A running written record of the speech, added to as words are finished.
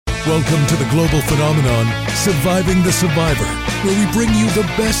Welcome to the global phenomenon, Surviving the Survivor, where we bring you the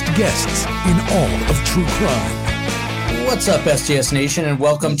best guests in all of true crime. What's up, STS Nation, and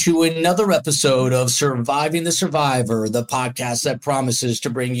welcome to another episode of Surviving the Survivor, the podcast that promises to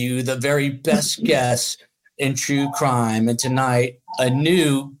bring you the very best guests in true crime. And tonight, a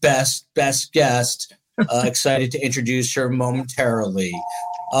new best guest. Excited to introduce her momentarily.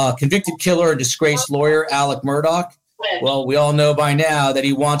 Convicted killer and disgraced lawyer Alec Murdaugh. Well, we all know by now that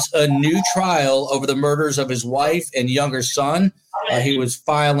he wants a new trial over the murders of his wife and younger son. He was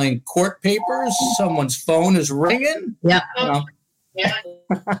filing court papers. Someone's phone is ringing. Yeah.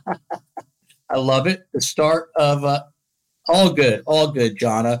 I love it. The start of all good,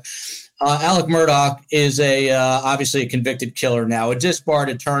 Jonna. Alec Murdaugh is obviously a convicted killer now, a disbarred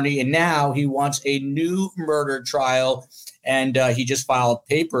attorney, and now he wants a new murder trial. And he just filed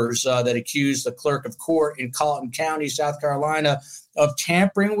papers that accused the clerk of court in Colleton County, South Carolina, of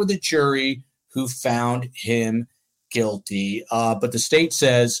tampering with a jury who found him guilty. But the state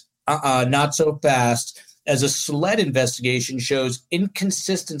says, not so fast, as a SLED investigation shows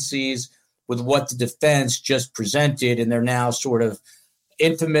inconsistencies with what the defense just presented, and they're now sort of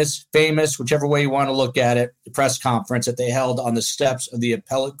infamous, famous, whichever way you want to look at it, the press conference that they held on the steps of the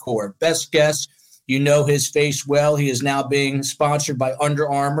appellate court. Best guess. You know his face well. He is now being sponsored by Under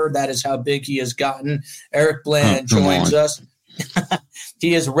Armour. That is how big he has gotten. Eric Bland joins us.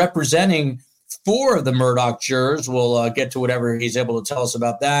 He is representing 4 of the Murdaugh jurors. We'll get to whatever he's able to tell us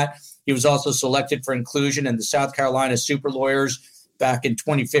about that. He was also selected for inclusion in the South Carolina Super Lawyers back in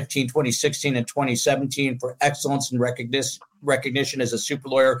 2015, 2016, and 2017 for excellence and recognition as a super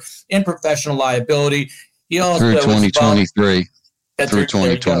lawyer in professional liability. He also through 2023. Through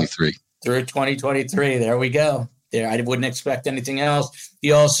 2023. Through 2023. There we go. There, I wouldn't expect anything else.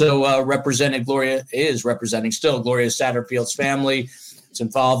 He also is representing Gloria Satterfield's family. It's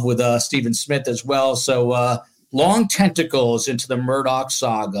involved with Stephen Smith as well. So long tentacles into the Murdaugh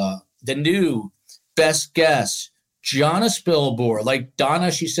saga. The new best guest, Jonna Spilbor, like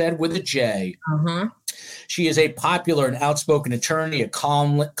Donna, she said, with a J. Uh-huh. She is a popular and outspoken attorney, a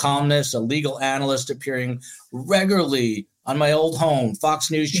columnist, a legal analyst appearing regularly on my old home, Fox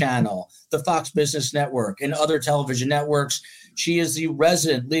News Channel, the Fox Business Network, and other television networks. She is the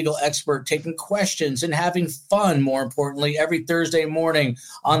resident legal expert taking questions and having fun, more importantly, every Thursday morning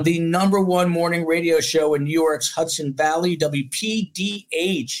on the #1 morning radio show in New York's Hudson Valley,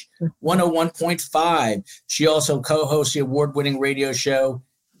 WPDH 101.5. She also co-hosts the award-winning radio show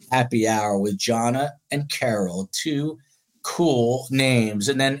Happy Hour with Jonna and Carol, 2 cool names.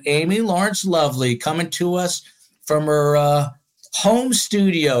 And then Amy Lawrence Lovely coming to us from her home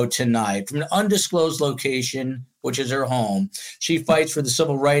studio tonight, from an undisclosed location, which is her home. She fights for the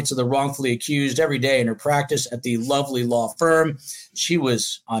civil rights of the wrongfully accused every day in her practice at the Lovely Law Firm. She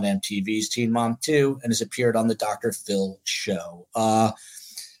was on MTV's Teen Mom 2 and has appeared on the Dr. Phil show.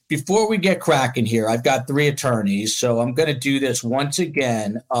 Before we get cracking here, I've got 3 attorneys, so I'm going to do this once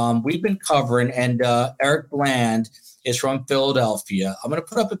again. We've been covering, and Eric Bland is from Philadelphia. I'm going to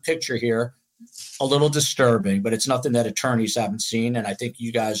put up a picture here. A little disturbing, but it's nothing that attorneys haven't seen, and I think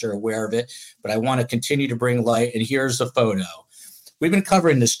you guys are aware of it, but I want to continue to bring light, and here's the photo. We've been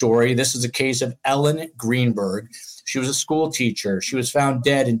covering this story. This is a case of Ellen Greenberg. She was a school teacher. She was found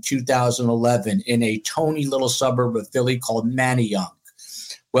dead in 2011 in a tony little suburb of Philly called Manayunk.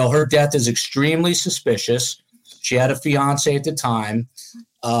 Well, her death is extremely suspicious. She had a fiance at the time.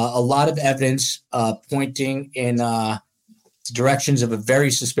 A lot of evidence pointing in directions of a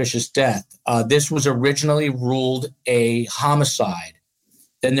very suspicious death. This was originally ruled a homicide.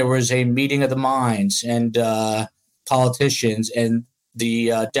 Then there was a meeting of the minds and politicians, and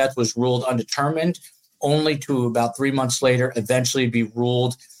the death was ruled undetermined, only to about 3 months later eventually be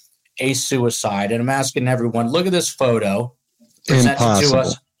ruled a suicide. And I'm asking everyone, look at this photo. Impossible. To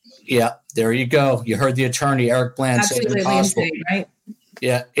us. Yeah, there you go. You heard the attorney, Eric Bland, say it's impossible. Insane, right?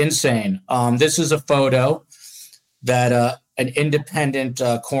 Yeah, insane. This is a photo that an independent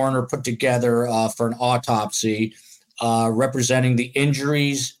coroner put together for an autopsy representing the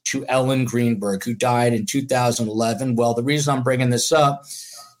injuries to Ellen Greenberg, who died in 2011. Well, the reason I'm bringing this up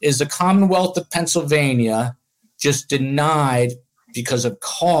is the Commonwealth of Pennsylvania just denied, because of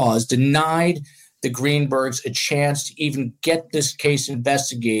cause, denied the Greenbergs a chance to even get this case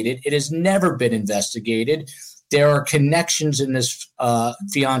investigated. It has never been investigated. There are connections in this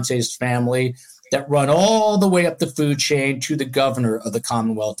fiance's family that run all the way up the food chain to the governor of the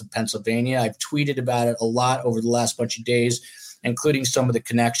Commonwealth of Pennsylvania. I've tweeted about it a lot over the last bunch of days, including some of the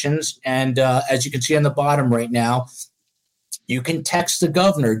connections. And as you can see on the bottom right now, you can text the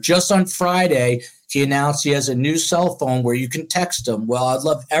governor. Just on Friday, he announced he has a new cell phone where you can text him. Well, I'd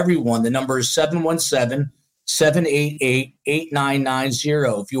love everyone. The number is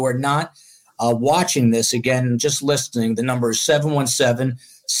 717-788-8990. If you are not watching this, again, just listening, the number is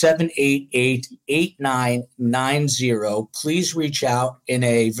 717-788-8990. Please reach out in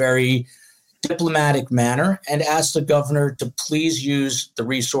a very diplomatic manner and ask the governor to please use the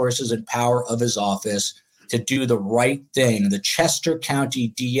resources and power of his office to do the right thing. The Chester County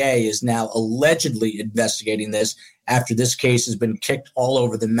DA is now allegedly investigating this after this case has been kicked all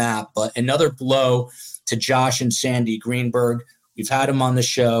over the map. But another blow to Josh and Sandy Greenberg. We've had him on the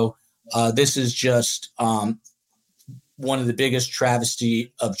show. This is just one of the biggest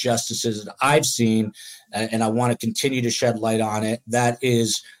travesty of justices that I've seen, and I want to continue to shed light on it. That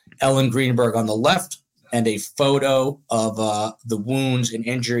is Ellen Greenberg on the left, and a photo of the wounds and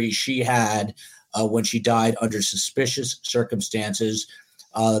injuries she had when she died under suspicious circumstances.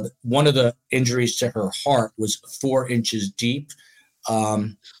 One of the injuries to her heart was 4 inches deep.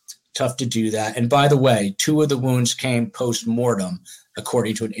 Tough to do that. And by the way, 2 of the wounds came post-mortem,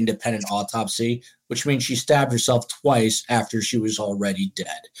 according to an independent autopsy, which means she stabbed herself twice after she was already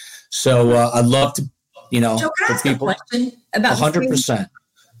dead. So I'd love to, so for people, a question about 100%.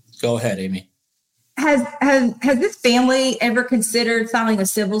 Go ahead, Amy. Has this family ever considered filing a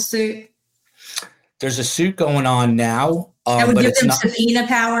civil suit? There's a suit going on now. That would give them subpoena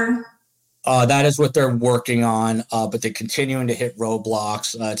power? That is what they're working on, but they're continuing to hit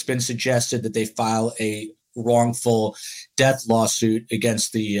roadblocks. It's been suggested that they file a wrongful death lawsuit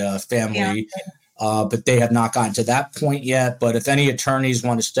against the family, but they have not gotten to that point yet. But if any attorneys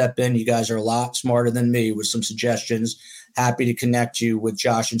want to step in, you guys are a lot smarter than me with some suggestions. Happy to connect you with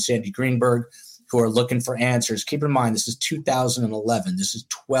Josh and Sandy Greenberg, who are looking for answers. Keep in mind, this is 2011. This is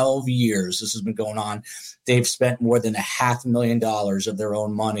 12 years this has been going on. They've spent more than $500,000 of their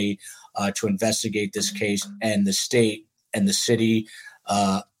own money to investigate this case, and the state and the city,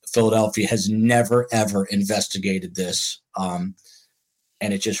 Philadelphia, has never, ever investigated this, and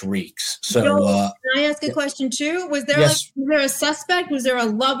it just reeks. So, can I ask a question too? Was there was there a suspect? Was there a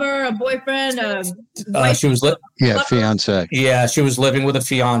lover, a boyfriend, a wife? She was fiance. Yeah, she was living with a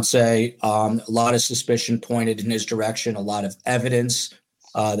fiance. A lot of suspicion pointed in his direction. A lot of evidence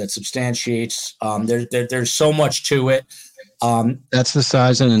that substantiates. There's so much to it. That's the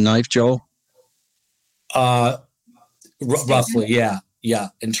size of a knife, Joel? Roughly, yeah.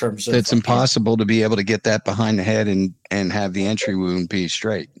 In terms of, it's impossible to be able to get that behind the head and have the entry wound be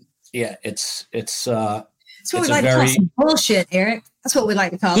straight. Yeah, it's that's what we like to call some bullshit, Eric. That's what we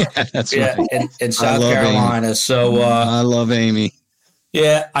like to call it. Yeah, that's right. In South Carolina. Amy. So I love Amy.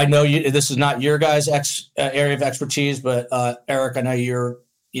 Yeah, I know you. This is not your guys' area of expertise, but Eric, I know you're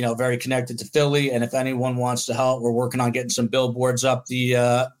very connected to Philly, and if anyone wants to help, we're working on getting some billboards up.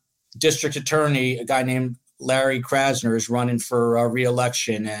 The district attorney, a guy named Larry Krasner, is running for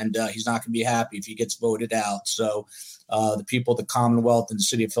re-election, and he's not going to be happy if he gets voted out. So the people of the Commonwealth and the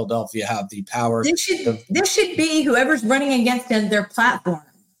city of Philadelphia have the power. This should be whoever's running against them, their platform.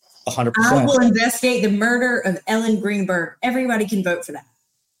 100%. I will investigate the murder of Ellen Greenberg. Everybody can vote for that.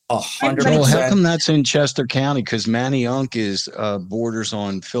 100%. Well, how come that's in Chester County? Because Manayunk is borders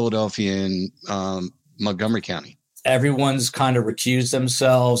on Philadelphia and Montgomery County. Everyone's kind of recused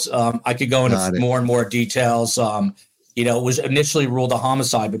themselves. I could go into more and more details. It was initially ruled a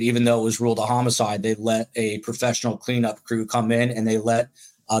homicide, but even though it was ruled a homicide, they let a professional cleanup crew come in, and they let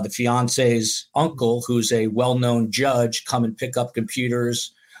the fiance's uncle, who's a well-known judge, come and pick up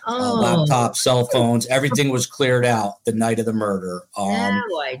computers, laptops, cell phones. Everything was cleared out the night of the murder. Now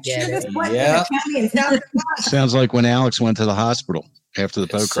I get it. Yeah. Sounds like when Alex went to the hospital after the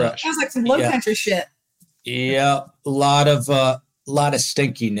boat crash. Sounds like some low country shit. Yeah, a lot of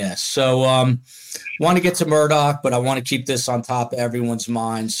stinkiness. So want to get to Murdaugh, but I want to keep this on top of everyone's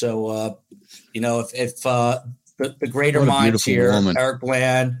mind. So if the greater minds here, woman. Eric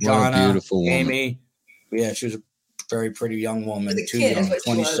Bland, Jonna, Amy, yeah, she was a very pretty young woman, too young,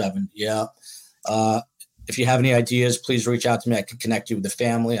 27. Yeah. If you have any ideas, please reach out to me. I can connect you with the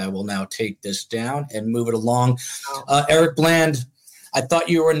family. I will now take this down and move it along. Eric Bland, I thought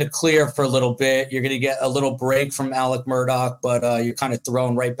you were in the clear for a little bit. You're going to get a little break from Alec Murdaugh, but you're kind of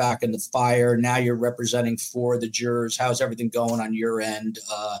thrown right back in the fire. Now you're representing for the jurors. How's everything going on your end?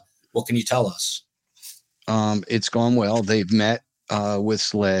 What can you tell us? It's gone well. They've met with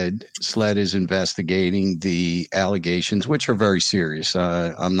SLED. SLED is investigating the allegations, which are very serious.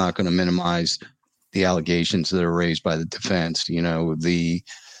 I'm not going to minimize the allegations that are raised by the defense.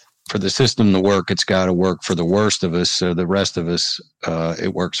 For the system to work, it's got to work for the worst of us. So the rest of us,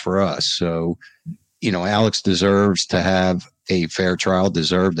 it works for us. So, Alex deserves to have a fair trial,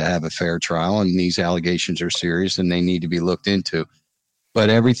 deserve to have a fair trial, and these allegations are serious and they need to be looked into. But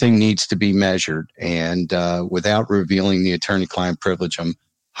everything needs to be measured, and without revealing the attorney-client privilege, I'm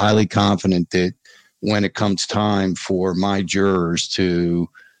highly confident that when it comes time for my jurors to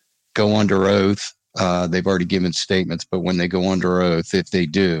go under oath, they've already given statements, but when they go under oath, if they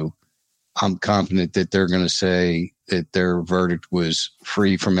do, I'm confident that they're going to say that their verdict was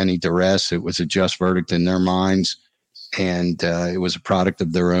free from any duress. It was a just verdict in their minds, and it was a product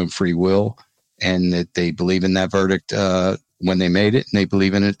of their own free will, and that they believe in that verdict when they made it, and they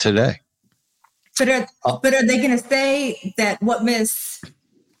believe in it today. But are they going to say that what Miss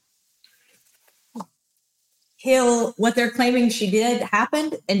Hill, what they're claiming she did,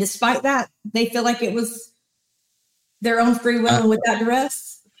 happened, and despite that, they feel like it was their own free will and without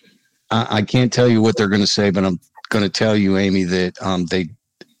duress? I can't tell you what they're going to say, but I'm going to tell you, Amy, that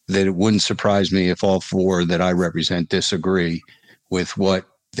that it wouldn't surprise me if all four that I represent disagree with what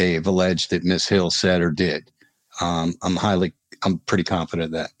they have alleged that Miss Hill said or did. I'm pretty confident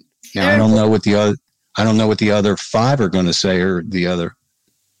of that. Now, I don't know what the other five are going to say, or the other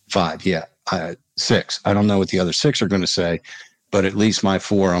five. Yeah. 6. I don't know what the other 6 are going to say, but at least my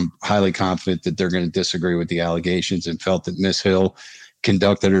 4, I'm highly confident that they're going to disagree with the allegations and felt that Miss Hill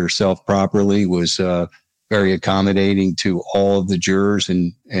conducted herself properly, was very accommodating to all of the jurors,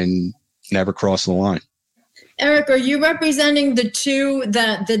 and never crossed the line. Eric, are you representing the 2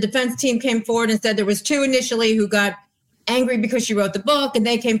 that the defense team came forward and said there was 2 initially who got angry because she wrote the book and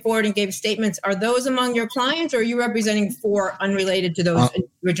they came forward and gave statements? Are those among your clients, or are you representing 4 unrelated to those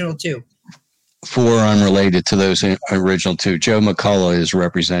original 2? 4 unrelated to those original 2. Joe McCullough is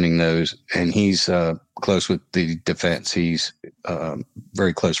representing those, and he's close with the defense. He's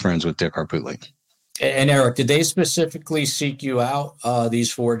very close friends with Dick Harpootli. And Eric, did they specifically seek you out,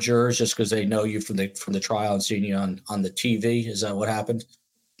 these 4 jurors, just because they know you from the trial and seen you on the TV? Is that what happened?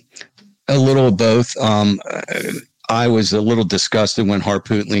 A little of both. I was a little disgusted when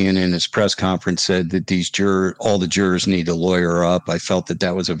Harpootli in his press conference said that all the jurors need to lawyer up. I felt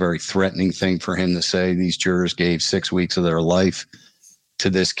that was a very threatening thing for him to say. These jurors gave 6 weeks of their life to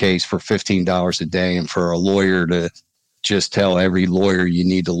this case for $15 a day, and for a lawyer to just tell every lawyer you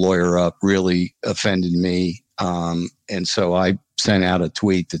need to lawyer up really offended me. And so I sent out a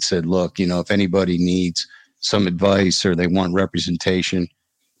tweet that said, look, if anybody needs some advice or they want representation,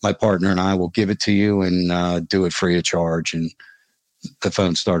 my partner and I will give it to you, and do it free of charge. And the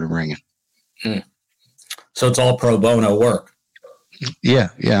phone started ringing. So it's all pro bono work. Yeah.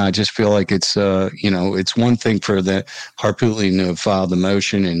 I just feel like it's, it's one thing for the Harpootli to have filed the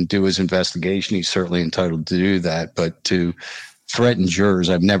motion and do his investigation. He's certainly entitled to do that. But to threaten jurors,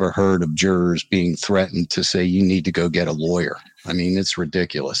 I've never heard of jurors being threatened to say, you need to go get a lawyer. I mean, it's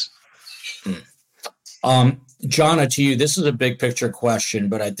ridiculous. Jonna, to you, this is a big picture question,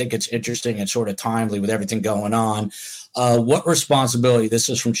 but I think it's interesting and sort of timely with everything going on. What responsibility, this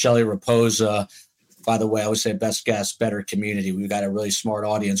is from Shelley Raposa, by the way, I would say best guest, better community. We've got a really smart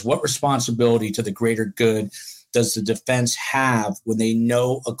audience. What responsibility to the greater good does the defense have when they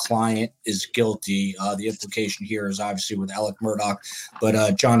know a client is guilty? The implication here is obviously with Alec Murdaugh, but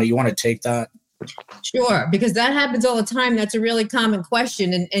Jonna, you want to take that? Sure, because that happens all the time. That's a really common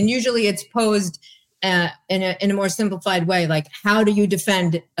question, and usually it's posed in a more simplified way, like, how do you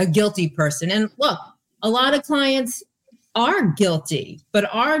defend a guilty person? And look, a lot of clients are guilty, but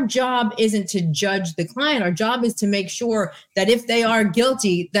our job isn't to judge the client. Our job is to make sure that if they are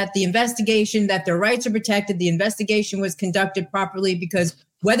guilty, that the investigation, that their rights are protected, the investigation was conducted properly, because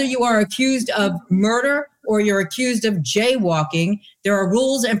whether you are accused of murder or you're accused of jaywalking, there are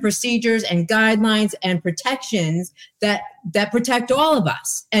rules and procedures and guidelines and protections that protect all of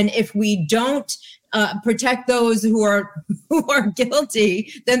us. And if we don't protect those who are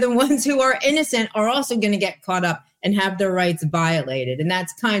guilty, then the ones who are innocent are also going to get caught up and have their rights violated. And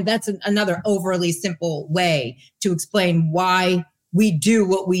that's another overly simple way to explain why we do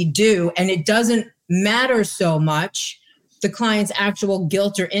what we do. And it doesn't matter so much the client's actual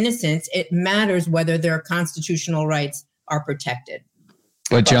guilt or innocence. It matters whether their constitutional rights are protected.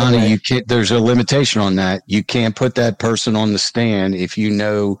 But Johnny, there's a limitation on that. You can't put that person on the stand if you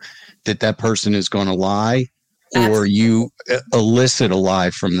know that person is going to lie, or you elicit a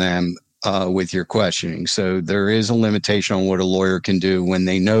lie from them with your questioning. So there is a limitation on what a lawyer can do when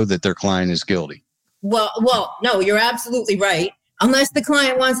they know that their client is guilty. Well, no, you're absolutely right. Unless the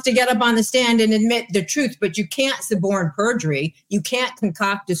client wants to get up on the stand and admit the truth, but you can't suborn perjury. You can't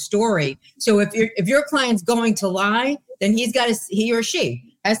concoct a story. So if your client's going to lie, then he or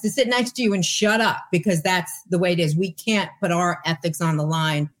she has to sit next to you and shut up, because that's the way it is. We can't put our ethics on the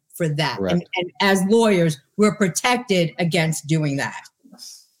line for that. Correct. And as lawyers, we're protected against doing that.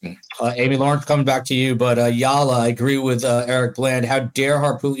 Amy Lawrence, coming back to you, but Yala, I agree with Eric Bland. How dare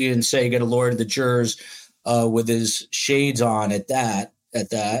Harpootlian say get a lawyer to the jurors with his shades on at that,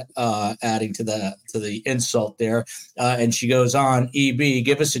 adding to the insult there. And she goes on, EB,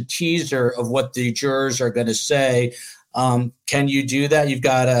 give us a teaser of what the jurors are going to say. Can you do that? You've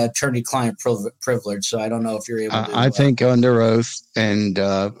got attorney-client privilege, so I don't know if you're able to. I think under oath, and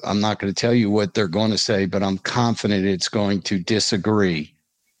I'm not going to tell you what they're going to say, but I'm confident it's going to disagree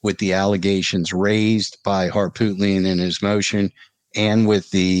with the allegations raised by Harpootlian in his motion and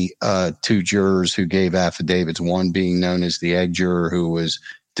with the two jurors who gave affidavits, one being known as the egg juror who was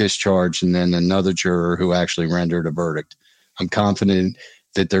discharged and then another juror who actually rendered a verdict. I'm confident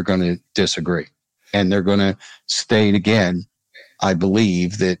that they're going to disagree. And they're going to state again, I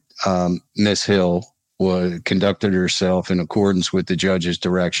believe, that Ms. Hill conducted herself in accordance with the judge's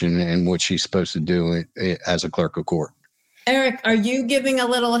direction and what she's supposed to do as a clerk of court. Eric, are you giving a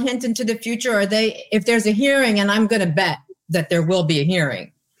little hint into the future? Are they, if there's a hearing, and I'm going to bet that there will be a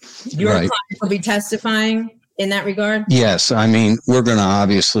hearing, your client will be testifying in that regard? Yes. I mean, we're going to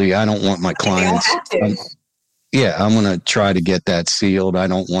obviously, I don't want my clients. I'm going to try to get that sealed. I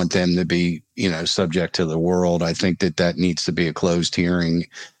don't want them to be, subject to the world. I think that needs to be a closed hearing,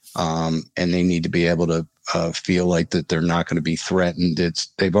 and they need to be able to feel like that they're not going to be threatened.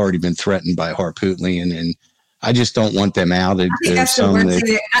 They've already been threatened by Harpootlian, and I just don't want them out. I think that's the worst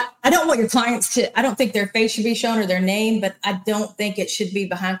thing. I don't want your clients to, I don't think their face should be shown or their name, but I don't think it should be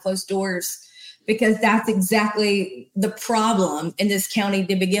behind closed doors, because that's exactly the problem in this county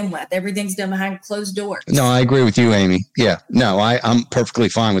to begin with. Everything's done behind closed doors. No, I agree with you, Amy. Yeah, no, I'm perfectly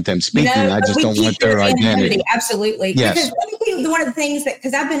fine with them speaking. I just don't want their identity. Absolutely. Yes. Because one of the things that,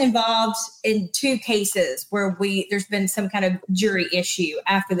 because I've been involved in 2 cases where there's been some kind of jury issue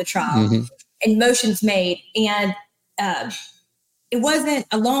after the trial. Mm-hmm. And motions made, and it wasn't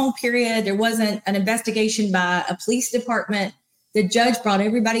a long period. There wasn't an investigation by a police department. The judge brought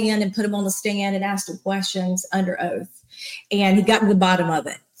everybody in and put them on the stand and asked them questions under oath, and he got to the bottom of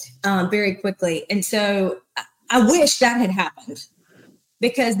it very quickly. And so I wish that had happened,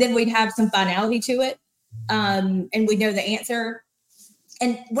 because then we'd have some finality to it, and we know the answer.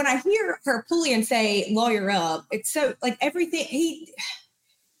 And when I hear Harpootlian say lawyer up, it's so like everything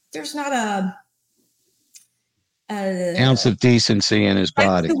there's not a ounce of decency in his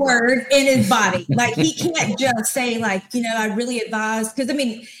body. That's the word, in his body. Like, he can't just say, like, I really advise, because I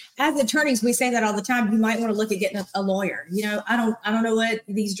mean, as attorneys, we say that all the time. You might want to look at getting a lawyer. I don't know what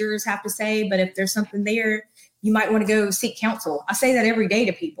these jurors have to say, but if there's something there, you might want to go seek counsel. I say that every day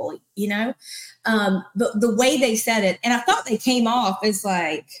to people. But the way they said it, and I thought they came off as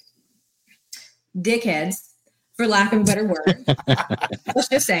like dickheads, for lack of a better word. Let's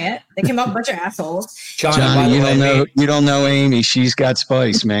just say it. They came up a bunch of assholes. John, you don't know Amy. She's got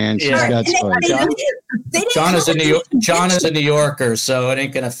spice, man. She's got spice. John is a New Yorker, so it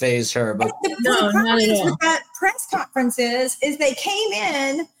ain't gonna phase her. But the problem with that press conference is they came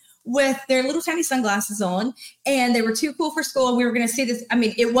in with their little tiny sunglasses on, and they were too cool for school. We were going to see this. I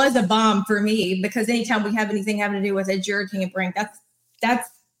mean, it was a bomb for me, because anytime we have anything having to do with a juror taking a break, that's.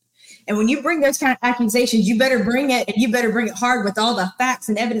 And when you bring those kind of accusations, you better bring it, and you better bring it hard with all the facts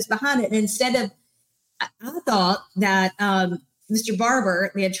and evidence behind it. And instead of, I thought that Mr.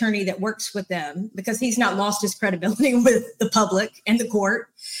 Barber, the attorney that works with them, because he's not lost his credibility with the public and the court,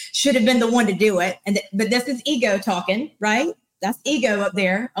 should have been the one to do it. But this is ego talking, right? That's ego up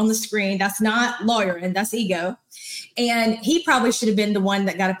there on the screen. That's not lawyering. That's ego. And he probably should have been the one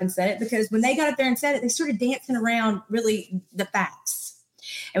that got up and said it, because when they got up there and said it, they started dancing around really the facts.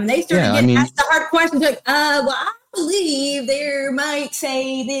 And when they started getting asked the hard questions, like, well, I believe there might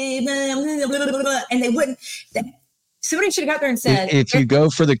say the, and they wouldn't. Somebody should have got there and said, if you go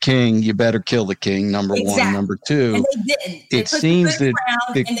for the king, you better kill the king, number one. Number two, and they didn't. It seems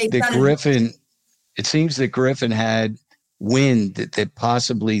that Griffin had wind that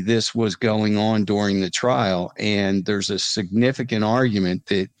possibly this was going on during the trial. And there's a significant argument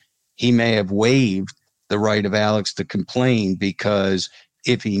that he may have waived the right of Alex to complain, because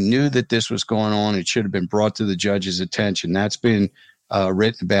if he knew that this was going on, it should have been brought to the judge's attention. That's been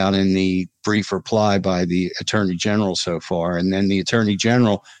written about in the brief reply by the Attorney General so far. And then the Attorney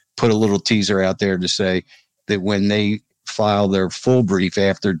General put a little teaser out there to say that when they file their full brief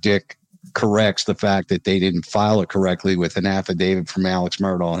after Dick corrects the fact that they didn't file it correctly with an affidavit from Alex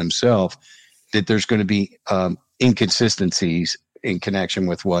Murdaugh himself, that there's going to be inconsistencies in connection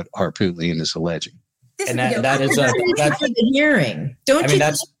with what Harpootlian is alleging. And that is that's the hearing.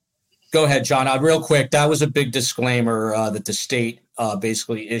 Go ahead, John. Real quick, that was a big disclaimer that the state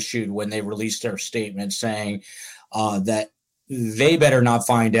basically issued when they released their statement saying that they better not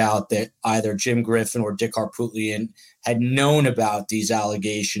find out that either Jim Griffin or Dick Harpootlian had known about these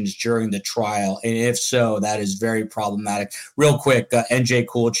allegations during the trial. And if so, that is very problematic. Real quick, NJ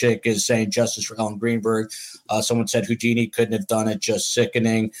Coolchick is saying justice for Ellen Greenberg. Someone said Houdini couldn't have done it, just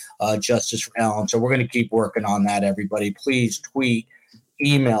sickening. Justice for Ellen. So we're going to keep working on that, everybody. Please tweet,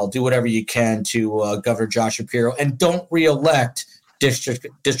 email, do whatever you can to Governor Josh Shapiro. And don't reelect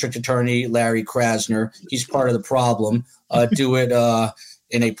District Attorney Larry Krasner. He's part of the problem. Do it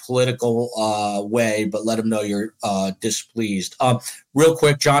in a political way, but let him know you're displeased. Real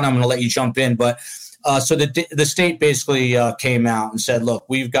quick, John, I'm going to let you jump in. But so the state basically came out and said, look,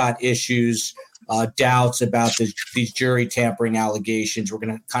 we've got issues, doubts about these jury tampering allegations. We're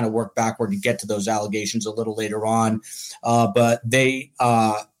going to kind of work backward to get to those allegations a little later on. But they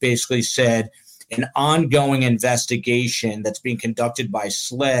basically said, an ongoing investigation that's being conducted by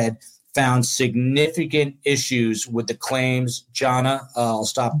SLED found significant issues with the claims. Jana, I'll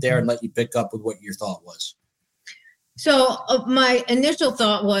stop there and let you pick up with what your thought was. So my initial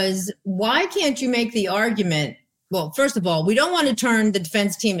thought was, why can't you make the argument? Well, first of all, we don't want to turn the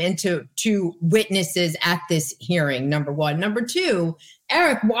defense team into two witnesses at this hearing, number one. Number two,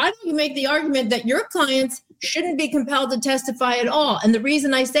 Eric, why don't you make the argument that your clients shouldn't be compelled to testify at all? And the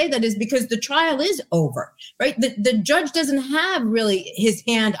reason I say that is because the trial is over, right? The judge doesn't have really his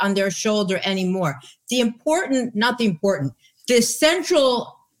hand on their shoulder anymore. The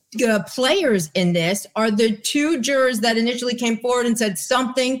central players in this are the two jurors that initially came forward and said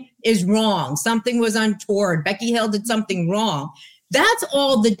something is wrong. Something was untoward. Becky Hill did something wrong. That's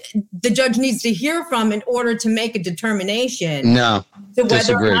all the judge needs to hear from in order to make a determination to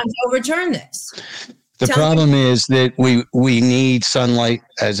whether or not to overturn this. The problem is that we need sunlight,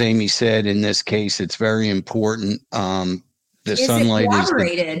 as Amy said. In this case, it's very important. The sunlight is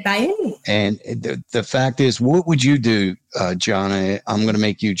corroborated by anyone. And the fact is, what would you do, Jana? I'm going to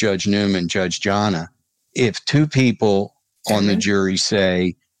make you Judge Newman, Judge Jana. If two people on the jury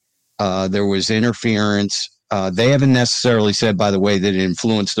say there was interference, they haven't necessarily said, by the way, that it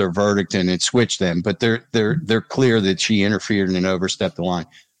influenced their verdict and it switched them, but they're clear that she interfered and overstepped the line.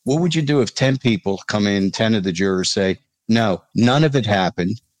 What would you do if 10 people come in, 10 of the jurors say, no, none of it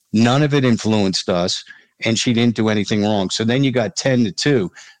happened, none of it influenced us, and she didn't do anything wrong? So then you got 10-2.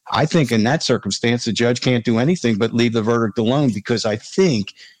 I think in that circumstance, the judge can't do anything but leave the verdict alone, because I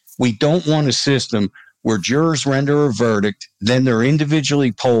think we don't want a system where jurors render a verdict, then they're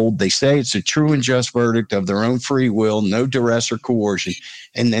individually polled. They say it's a true and just verdict of their own free will, no duress or coercion.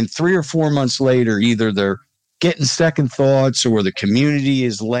 And then 3 or 4 months later, either they're getting second thoughts or the community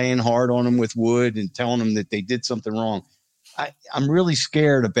is laying hard on them with wood and telling them that they did something wrong. I'm really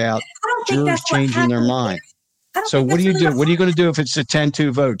scared about jurors changing their mind. So what do you do? What are you going to do if it's a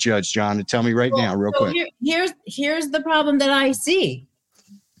 10-2 vote, Judge John? Tell me right now, real quick. Here's the problem that I see.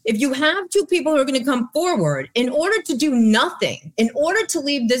 If you have two people who are going to come forward, in order to do nothing, in order to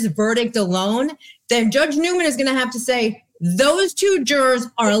leave this verdict alone, then Judge Newman is going to have to say, those two jurors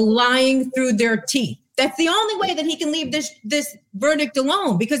are lying through their teeth. That's the only way that he can leave this verdict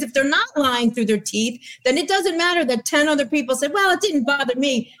alone, because if they're not lying through their teeth, then it doesn't matter that 10 other people said, well, it didn't bother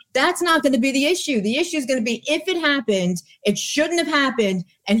me. That's not going to be the issue. The issue is going to be, if it happened, it shouldn't have happened,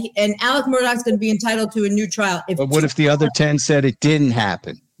 and Alec Murdaugh's going to be entitled to a new trial. But what if the other 10 said it didn't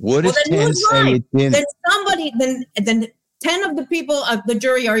happen? What if 10 say it didn't? Then 10 of the people of the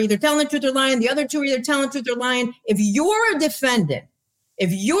jury are either telling the truth or lying. The other 2 are either telling the truth or lying. If you're a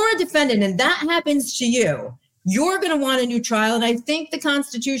defendant and that happens to you, you're going to want a new trial. And I think the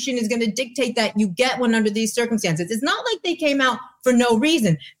Constitution is going to dictate that you get one under these circumstances. It's not like they came out for no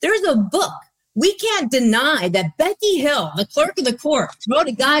reason. There's a book. We can't deny that Becky Hill, the clerk of the court, wrote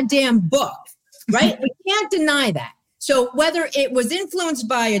a goddamn book, right? We can't deny that. So whether it was influenced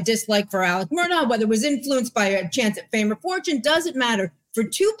by a dislike for Alec Murdaugh, whether it was influenced by a chance at fame or fortune, doesn't matter. For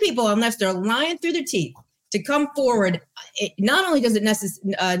two people, unless they're lying through their teeth, to come forward, it not only does it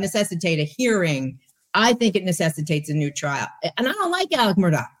necessitate a hearing, I think it necessitates a new trial. And I don't like Alec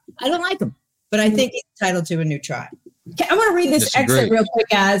Murdaugh. I don't like him, but I think he's entitled to a new trial. Okay, I'm going to read this excerpt real quick,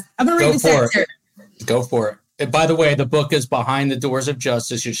 guys. I'm going to read this excerpt. Go for it. And by the way, the book is Behind the Doors of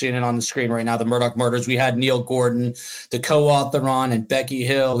Justice. You're seeing it on the screen right now. The Murdaugh Murders. We had Neil Gordon, the co-author on, and Becky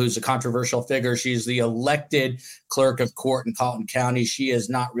Hill, who's a controversial figure. She's the elected clerk of court in Colleton County. She has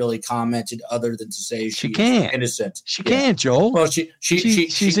not really commented other than to say she can't. Innocent. She can't, Joel. Well,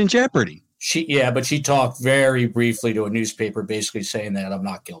 she's in jeopardy. But she talked very briefly to a newspaper, basically saying that I'm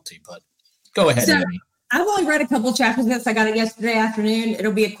not guilty. But go ahead, Amy. I've only read a couple chapters of this. I got it yesterday afternoon.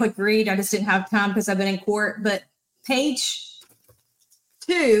 It'll be a quick read. I just didn't have time because I've been in court. But page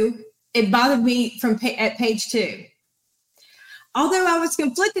 2, it bothered me at page 2. Although I was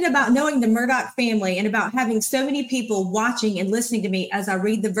conflicted about knowing the Murdaugh family and about having so many people watching and listening to me as I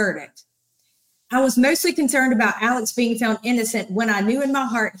read the verdict, I was mostly concerned about Alex being found innocent when I knew in my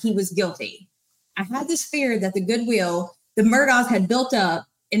heart he was guilty. I had this fear that the goodwill the Murdaughs had built up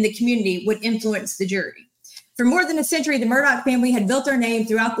in the community would influence the jury. For more than a century, the Murdaugh family had built their name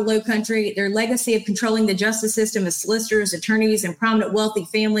throughout the Low Country. Their legacy of controlling the justice system as solicitors, attorneys, and prominent wealthy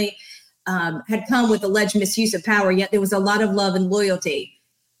family had come with alleged misuse of power, yet there was a lot of love and loyalty.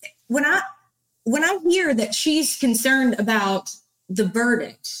 When I hear that she's concerned about the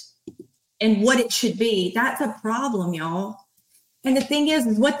verdict and what it should be, that's a problem, y'all. And the thing is,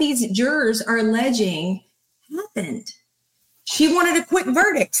 what these jurors are alleging happened. She wanted a quick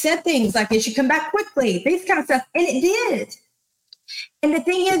verdict, said things like it should come back quickly, these kind of stuff, and it did. And the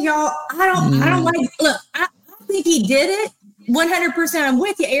thing is, y'all, I think he did it. 100%. I'm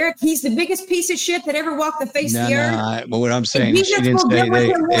with you, Eric. He's the biggest piece of shit that ever walked the face of the earth. But what I'm saying is she didn't say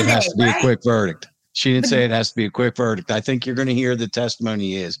it has to be a quick verdict. She didn't say it has to be a quick verdict. I think you're going to hear the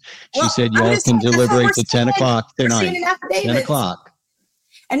testimony is. She said y'all can deliberate to 10 o'clock tonight. 10 o'clock.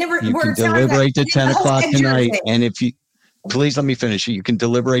 And then you can deliberate to 10 o'clock tonight. And if you, please let me finish. You can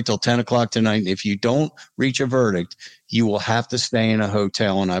deliberate till 10 o'clock tonight. And if you don't reach a verdict, you will have to stay in a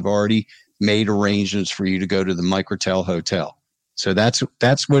hotel. And I've already made arrangements for you to go to the Microtel Hotel. So that's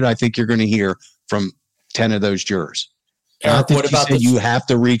what I think you're going to hear from 10 of those jurors. Eric, what about you have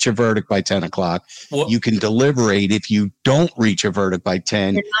to reach a verdict by 10 o'clock. You can deliberate. If you don't reach a verdict by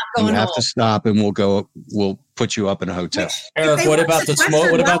 10, you have to stop and we'll put you up in a hotel. Eric, what about the smoke?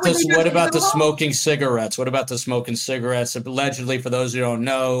 What about this? What about the smoking cigarettes? What about the smoking cigarettes? Allegedly, for those who don't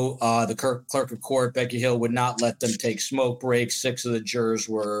know, the clerk of court, Becky Hill, would not let them take smoke breaks. 6 of the jurors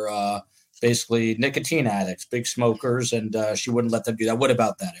were basically nicotine addicts, big smokers, and she wouldn't let them do that. What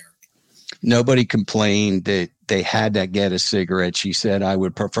about that, Eric? Nobody complained that they had to get a cigarette. She said, I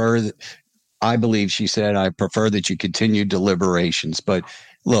prefer that you continue deliberations. But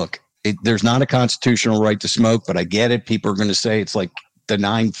look, there's not a constitutional right to smoke, but I get it. People are going to say it's like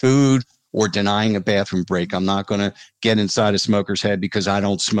denying food or denying a bathroom break. I'm not going to get inside a smoker's head because I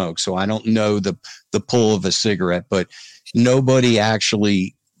don't smoke. So I don't know the pull of a cigarette, but nobody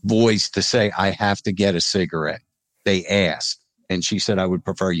actually voiced to say, I have to get a cigarette. They asked. And she said, I would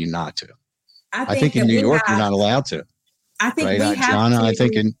prefer you not to. I think in New York, you're not allowed to. I think right? we have Jonna, to. I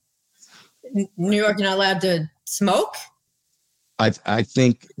think in New York, you're not allowed to smoke? I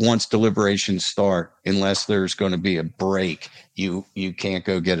think once deliberations start, unless there's going to be a break, you can't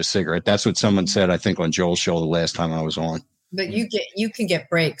go get a cigarette. That's what someone said, I think, on Joel's show the last time I was on. But you can get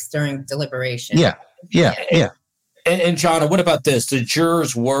breaks during deliberation. Yeah. And Jonna, what about this? The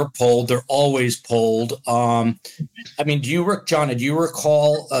jurors were polled. They're always polled. I mean, Jonna, do you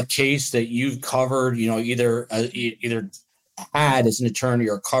recall a case that you've covered, either had as an attorney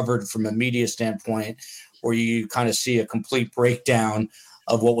or covered from a media standpoint, where you kind of see a complete breakdown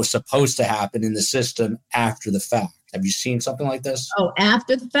of what was supposed to happen in the system after the fact? Have you seen something like this? Oh,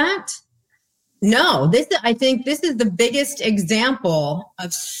 after the fact? No, I think this is the biggest example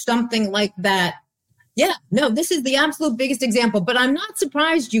of something like that. Yeah, no, this is the absolute biggest example, but I'm not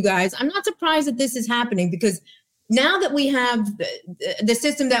surprised, you guys. I'm not surprised that this is happening, because now that we have the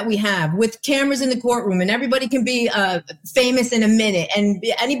system that we have with cameras in the courtroom and everybody can be famous in a minute and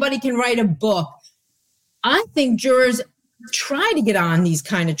anybody can write a book, I think jurors try to get on these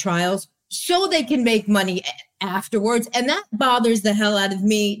kind of trials so they can make money afterwards. And that bothers the hell out of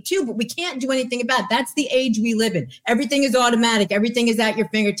me too, but we can't do anything about it. That's the age we live in. Everything is automatic. Everything is at your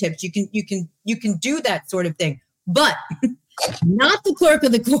fingertips. You can do that sort of thing, but not the clerk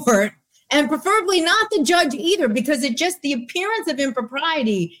of the court, and preferably not the judge either, because it just, the appearance of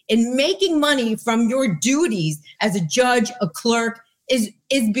impropriety in making money from your duties as a judge, a clerk, is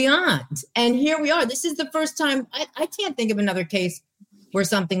beyond. And here we are. This is the first time. I can't think of another case where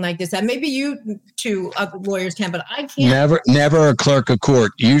something like this happened. Maybe you two lawyers can, but I can't. Never a clerk of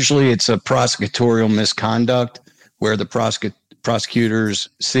court. Usually it's a prosecutorial misconduct where the prosecutors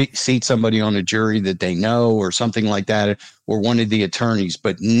seat somebody on a jury that they know or something like that, or one of the attorneys,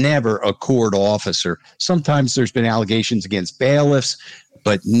 but never a court officer. Sometimes there's been allegations against bailiffs,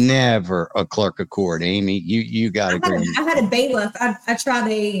 but never a clerk of court. Amy, you got to agree. I had a bailiff. I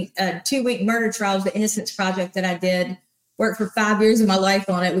tried a 2-week murder trial, the Innocence Project that I did. Worked for 5 years of my life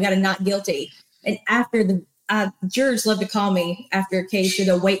on it. We got a not guilty. And after the jurors love to call me after a case, or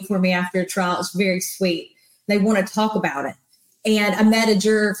they'll wait for me after a trial. It's very sweet. They want to talk about it. And I met a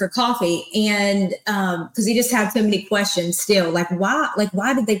juror for coffee, and because he just had so many questions still,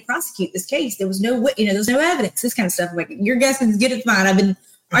 why did they prosecute this case? There was no, there was no evidence, this kind of stuff. Like, your guess is as good as mine. I've been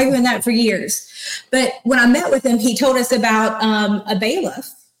arguing that for years. But when I met with him, he told us about a bailiff,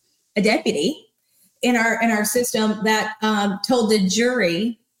 a deputy in our system that told the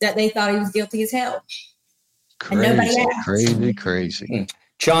jury that they thought he was guilty as hell. Crazy.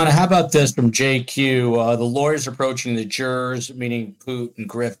 John, how about this from JQ? The lawyers approaching the jurors, meaning Poot and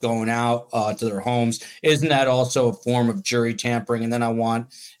Griff, going out to their homes. Isn't that also a form of jury tampering? And then I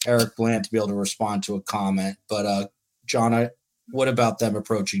want Eric Bland to be able to respond to a comment. But John, what about them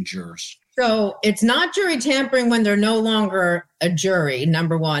approaching jurors? So it's not jury tampering when they're no longer a jury,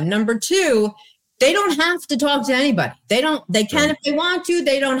 number one. Number two, they don't have to talk to anybody. They can if they want to,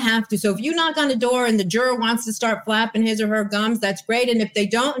 they don't have to. So if you knock on the door and the juror wants to start flapping his or her gums, that's great. And if they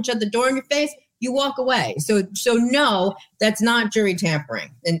don't and shut the door in your face, you walk away. So no, that's not jury tampering,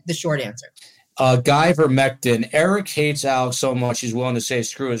 in the short answer. Guy Vermectin, Eric hates Alex so much he's willing to say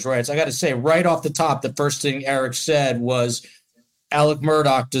screw his rights. I got to say right off the top, the first thing Eric said was Alec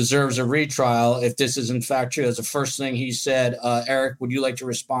Murdaugh deserves a retrial if this is in fact true. That's the first thing he said. Eric, would you like to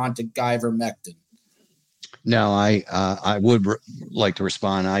respond to Guy Vermectin? No, I would like to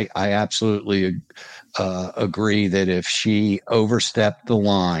respond. I absolutely agree that if she overstepped the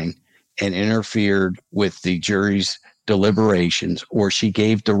line and interfered with the jury's deliberations, or she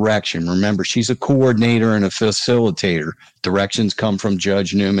gave direction. Remember, she's a coordinator and a facilitator. Directions come from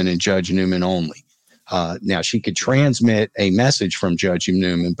Judge Newman and Judge Newman only. Now, she could transmit a message from Judge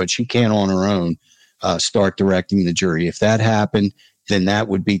Newman, but she can't on her own start directing the jury. If that happened, then that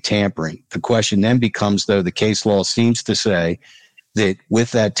would be tampering. The question then becomes, though, the case law seems to say that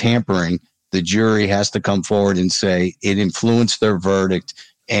with that tampering, the jury has to come forward and say it influenced their verdict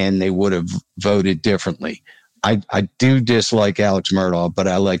and they would have voted differently. I do dislike Alex Murdaugh, but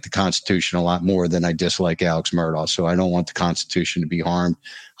I like the Constitution a lot more than I dislike Alex Murdaugh. So I don't want the Constitution to be harmed.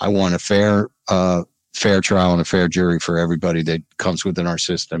 I want a fair trial and a fair jury for everybody that comes within our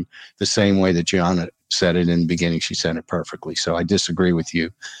system. The same way that Gianna said it in the beginning, she said it perfectly. So I disagree with you,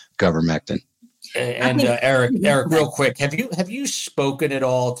 Governor Mecton. And Eric, real quick, have you spoken at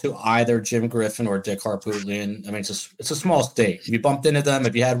all to either Jim Griffin or Dick Harpootlian? I mean, it's a small state. Have you bumped into them?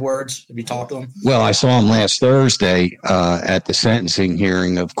 Have you had words? Have you talked to them? Well, I saw him last Thursday at the sentencing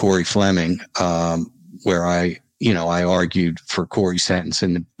hearing of Corey Fleming, where I argued for Corey's sentence.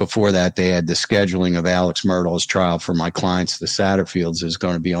 And before that, they had the scheduling of Alex Murdaugh's trial for my clients, the Satterfields, is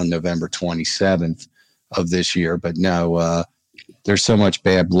going to be on November 27th of this year. But no, there's so much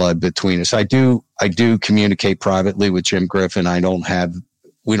bad blood between us. I do communicate privately with Jim Griffin. We don't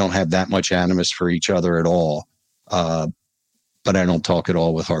have that much animus for each other at all. But I don't talk at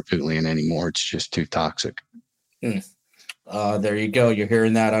all with Harpootlian anymore. It's just too toxic. There you go. You're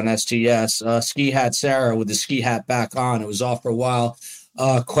hearing that on STS. Ski Hat Sarah with the ski hat back on. It was off for a while.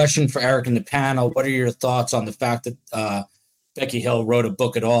 Question for Eric and the panel. What are your thoughts on the fact that Becky Hill wrote a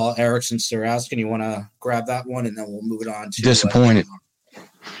book at all? Eric, since they're asking, you want to grab that one and then we'll move it on to... Disappointed.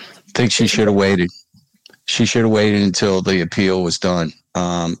 Think she should have waited. She should have waited until the appeal was done.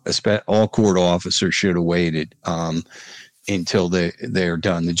 All court officers should have waited until they're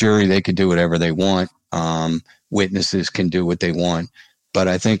done. The jury, they could do whatever they want. Witnesses can do what they want. But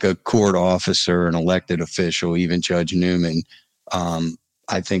I think a court officer, an elected official, even Judge Newman,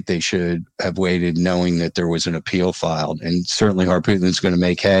 I think they should have waited knowing that there was an appeal filed. And certainly Harpootlian's going to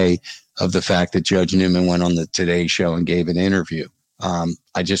make hay of the fact that Judge Newman went on the Today Show and gave an interview.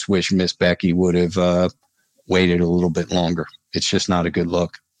 I just wish Miss Becky would have waited a little bit longer. It's just not a good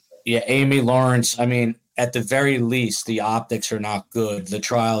look. Yeah, Amy Lawrence, I mean, at the very least, the optics are not good. The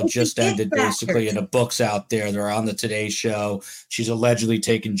trial just ended basically, and the book's out there. They're on the Today Show. She's allegedly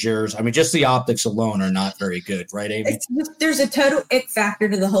taking jurors. I mean, just the optics alone are not very good, right, Amy? There's a total ick factor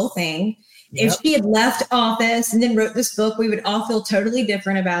to the whole thing. Yep. If she had left office and then wrote this book, we would all feel totally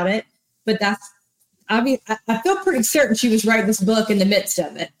different about it. But I feel pretty certain she was writing this book in the midst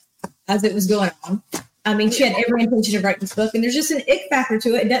of it as it was going on. I mean, she had every intention of writing this book, and there's just an ick factor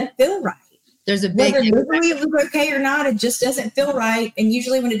to it. It doesn't feel right. There's a big whether legally it was okay or not, it just doesn't feel right. And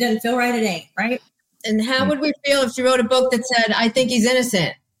usually when it doesn't feel right, it ain't, right? And how would we feel if she wrote a book that said, I think he's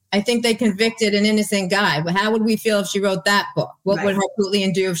innocent? I think they convicted an innocent guy. But how would we feel if she wrote that book? What would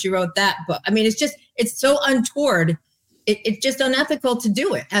Harpootlian do if she wrote that book? I mean, it's so untoward. It's just unethical to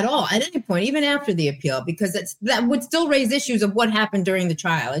do it at all, at any point, even after the appeal, because that would still raise issues of what happened during the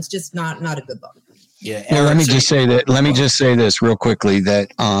trial. It's just not a good book. Yeah. Well, let me just say this real quickly,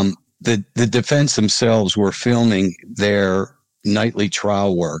 that the defense themselves were filming their nightly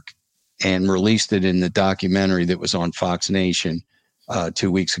trial work and released it in the documentary that was on Fox Nation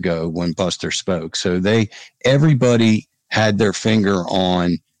 2 weeks ago when Buster spoke. So everybody had their finger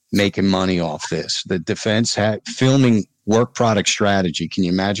on making money off this. The defense had filming work product strategy. Can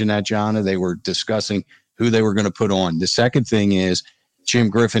you imagine that, Jonna? They were discussing who they were going to put on. The second thing is Jim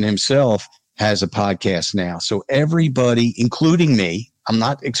Griffin himself has a podcast now. So everybody, including me, I'm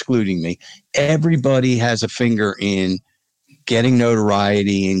not excluding me, everybody has a finger in getting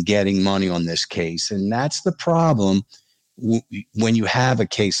notoriety and getting money on this case. And that's the problem when you have a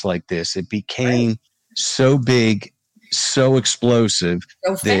case like this. It became so big, so explosive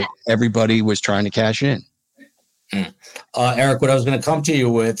that everybody was trying to cash in. Eric, what I was going to come to you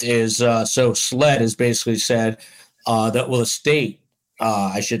with is, so SLED has basically said that, well, the state,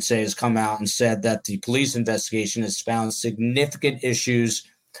 I should say, has come out and said that the police investigation has found significant issues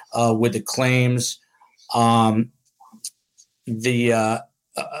with the claims. The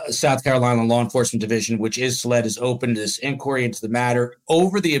South Carolina Law Enforcement Division, which is SLED, has opened this inquiry into the matter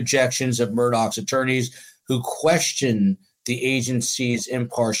over the objections of Murdaugh's attorneys who question the agency's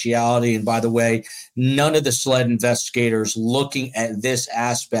impartiality. And by the way, none of the SLED investigators looking at this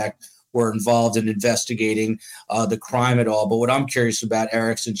aspect were involved in investigating the crime at all. But what I'm curious about,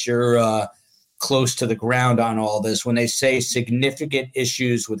 Eric, since you're close to the ground on all this, when they say significant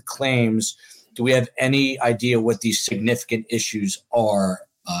issues with claims, do we have any idea what these significant issues are,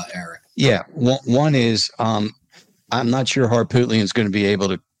 Eric? Yeah. One is I'm not sure Harpootlian is going to be able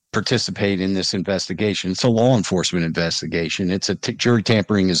to participate in this investigation. It's a law enforcement investigation. It's jury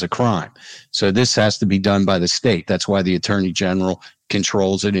tampering is a crime. So this has to be done by the state. That's why the Attorney General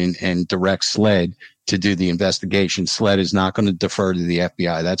controls it and directs SLED to do the investigation. SLED is not going to defer to the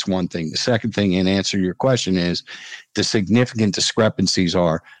FBI. That's one thing. The second thing, in answer to your question, is the significant discrepancies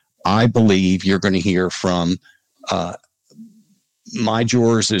are, I believe you're going to hear from my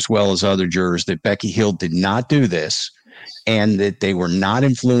jurors as well as other jurors that Becky Hill did not do this, and that they were not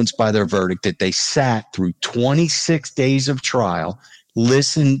influenced by their verdict, that they sat through 26 days of trial,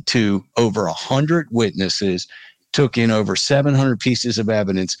 listened to over 100 witnesses, took in over 700 pieces of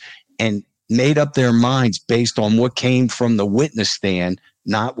evidence, and made up their minds based on what came from the witness stand,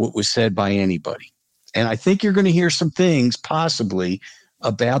 not what was said by anybody. And I think you're going to hear some things possibly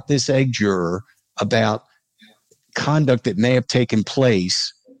about this egg juror, about conduct that may have taken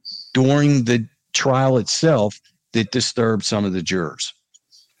place during the trial itself that disturbed some of the jurors.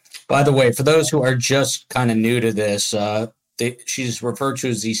 By the way, for those who are just kind of new to this, she's referred to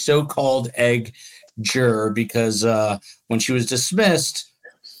as the so-called egg juror because when she was dismissed,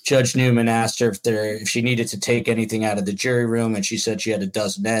 Judge Newman asked her if she needed to take anything out of the jury room, and she said she had a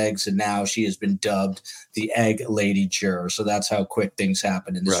dozen eggs, and now she has been dubbed the egg lady juror. So that's how quick things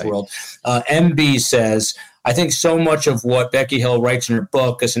happen in this world. MB says, I think so much of what Becky Hill writes in her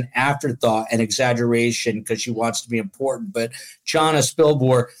book is an afterthought and exaggeration because she wants to be important. But Jonna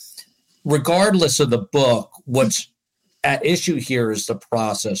Spilbor, regardless of the book, what's at issue here is the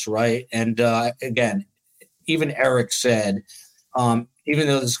process, right? And again, even Eric said, even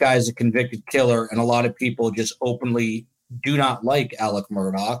though this guy is a convicted killer and a lot of people just openly do not like Alec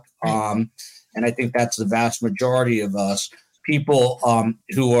Murdaugh, and I think that's the vast majority of us, people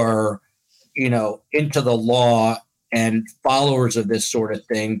who are, into the law and followers of this sort of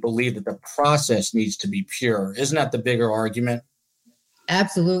thing believe that the process needs to be pure. Isn't that the bigger argument?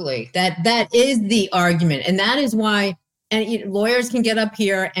 Absolutely. That is the argument. And that is why lawyers can get up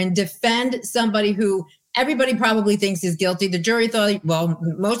here and defend somebody who everybody probably thinks is guilty. The jury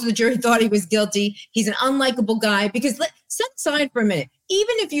most of the jury thought he was guilty. He's an unlikable guy because set aside for a minute.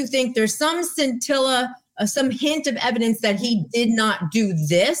 Even if you think there's some scintilla, some hint of evidence that he did not do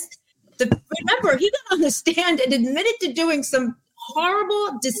this, remember, he got on the stand and admitted to doing some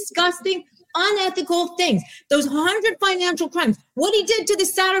horrible, disgusting, unethical things. Those 100 financial crimes, what he did to the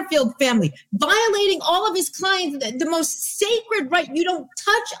Satterfield family, violating all of his clients, the most sacred right. You don't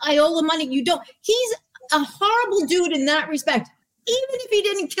touch Iola money. He's a horrible dude in that respect. Even if he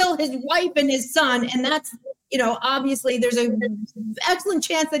didn't kill his wife and his son, and that's, obviously there's an excellent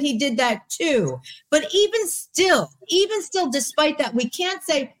chance that he did that too. But even still, despite that, we can't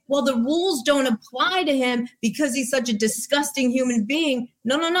say, well, the rules don't apply to him because he's such a disgusting human being.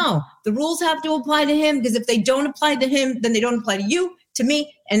 No. The rules have to apply to him because if they don't apply to him, then they don't apply to you, to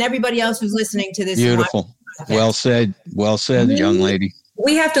me, and everybody else who's listening to this. Beautiful. Okay. Well said, young lady.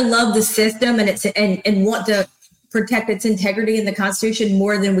 We have to love the system and want to protect its integrity in the Constitution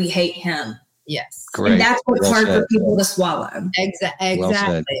more than we hate him. Yes. Great. And that's what's hard for people to swallow. Exactly.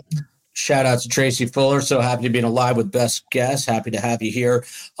 Well Shout out to Tracy Fuller. So happy to be alive with Best Guest. Happy to have you here.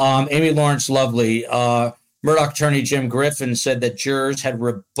 Amy Lawrence Lovely. Murdaugh attorney Jim Griffin said that jurors had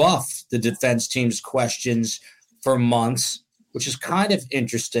rebuffed the defense team's questions for months, which is kind of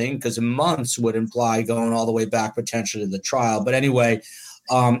interesting because months would imply going all the way back potentially to the trial. But anyway,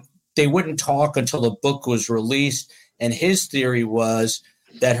 they wouldn't talk until the book was released. And his theory was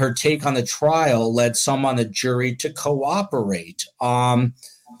that her take on the trial led some on the jury to cooperate. But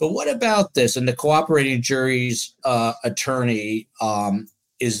what about this? And the cooperating jury's attorney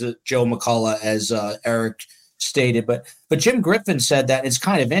is Joe McCullough, as Eric stated. But Jim Griffin said that it's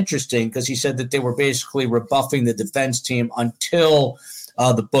kind of interesting because he said that they were basically rebuffing the defense team until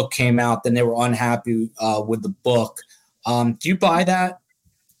the book came out. Then they were unhappy with the book. Do you buy that?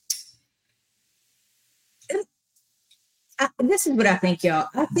 This is what I think, y'all.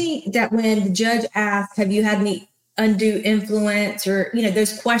 I think that when the judge asked, have you had any undue influence, or,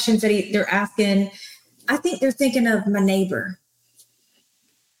 those questions that they're asking, I think they're thinking of my neighbor,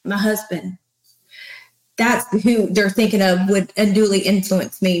 my husband. That's who they're thinking of would unduly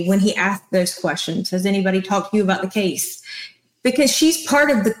influence me when he asked those questions. Has anybody talked to you about the case? Because she's part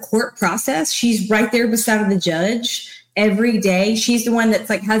of the court process. She's right there beside the judge every day. She's the one that's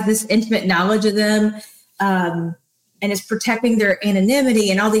has this intimate knowledge of them, and is protecting their anonymity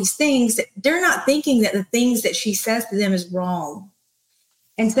and all these things. They're not thinking that the things that she says to them is wrong.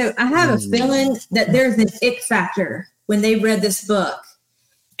 And so I have a feeling that there's an ick factor when they read this book,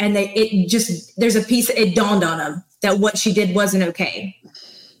 and there's a piece, it dawned on them that what she did wasn't okay.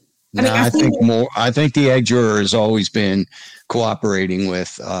 I think the egg juror has always been cooperating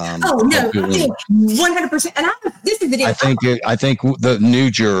with. I think 100%. And this is the deal. I think the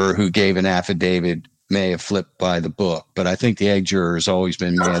new juror who gave an affidavit may have flipped by the book, but I think the egg juror has always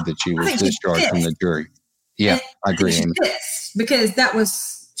been mad that she was discharged from the jury. Yeah, I agree.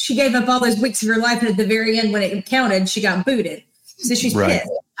 Because she gave up all those weeks of her life, and at the very end, when it counted, she got booted. So she's pissed.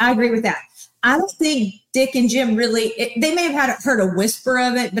 I agree with that. I don't think Dick and Jim they may have heard a whisper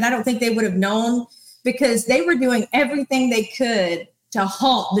of it, but I don't think they would have known, because they were doing everything they could to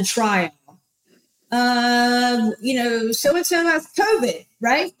halt the trial. So-and-so has COVID,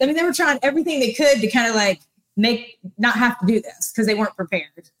 right? I mean, they were trying everything they could to kind of not have to do this because they weren't prepared.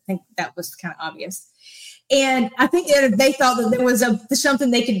 I think that was kind of obvious. And I think that if they thought that there was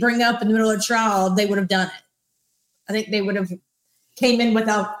something they could bring up in the middle of the trial, they would have done it. I think they would have came in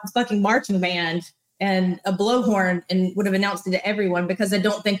without a fucking marching band and a blowhorn and would have announced it to everyone, because I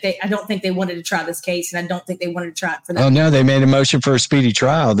don't think they wanted to try this case, and I don't think they wanted to try it for that. Oh no, they made a motion for a speedy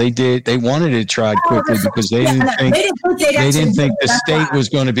trial. They did. They wanted it tried quickly because they didn't think the state was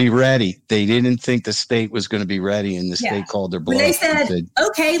going to be ready. They didn't think the state was going to be ready, and the state called their bluff. When they said,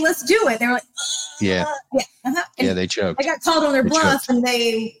 "Okay, let's do it," they're like, "Yeah, they choked." They got called on their bluff, and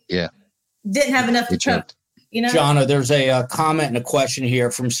they didn't have enough to choke. Jonna, there's a comment and a question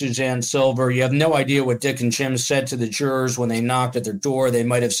here from Suzanne Silver. You have no idea what Dick and Jim said to the jurors when they knocked at their door. They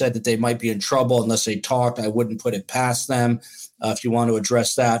might have said that they might be in trouble unless they talked. I wouldn't put it past them. If you want to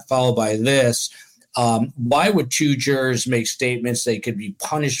address that, followed by this. Why would two jurors make statements they could be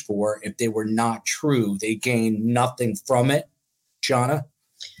punished for if they were not true? They gain nothing from it. Jonna?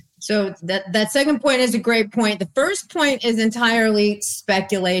 So that second point is a great point. The first point is entirely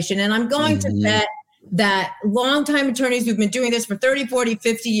speculation, and I'm going to bet that longtime attorneys who've been doing this for 30, 40,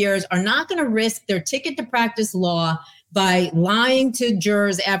 50 years are not going to risk their ticket to practice law by lying to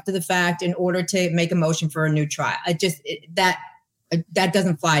jurors after the fact in order to make a motion for a new trial. That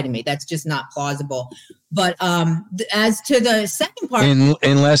doesn't fly to me. That's just not plausible. But as to the second part,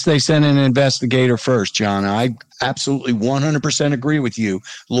 unless they send an investigator first, John, I absolutely 100% agree with you.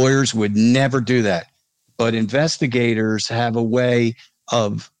 Lawyers would never do that, but investigators have a way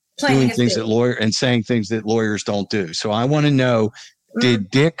of doing things and saying things that lawyers don't do. So I want to know, did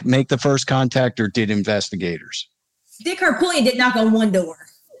Dick make the first contact, or did investigators? Dick Harpoon did knock on one door.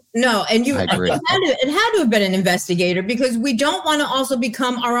 No, and it had to have been an investigator, because we don't want to also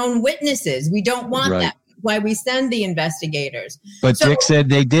become our own witnesses. We don't want that. Why we send the investigators. But Dick said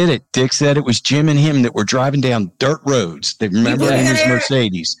they did it. Dick said it was Jim and him that were driving down dirt roads. They remember it in his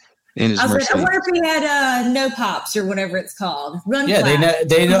Mercedes. I wonder if he had no pops or whatever it's called. At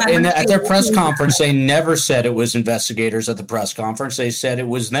their press conference, they never said it was investigators at the press conference. They said it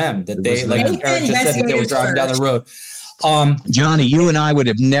was them. That Eric just said that they were driving down the road. Johnny, you and I would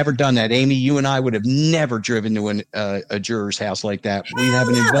have never done that. Amy, you and I would have never driven to a juror's house like that. We'd have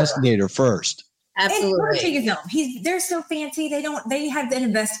an investigator first. Absolutely. They're so fancy. They have an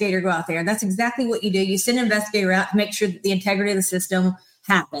investigator go out there. That's exactly what you do. You send an investigator out to make sure that the integrity of the system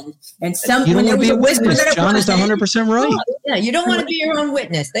happened. And you don't want to be a witness. John is 100% right. Yeah, you don't want to be your own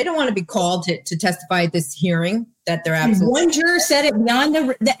witness. They don't want to be called to testify at this hearing that they're absolutely. One juror said it beyond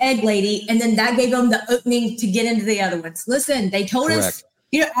the egg lady, and then that gave them the opening to get into the other ones. Listen, they told us,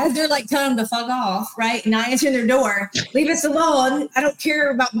 as they're like telling them to fuck off, right? Not answering their door. Leave us alone. I don't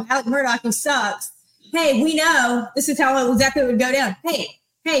care about Alec Murdaugh, who sucks. Hey, we know this is how exactly it would go down. Hey,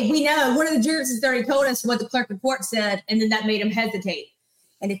 we know one of the jurors has already told us what the clerk of court said, and then that made him hesitate.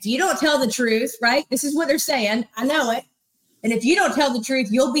 And if you don't tell the truth, right? This is what they're saying. I know it. And if you don't tell the truth,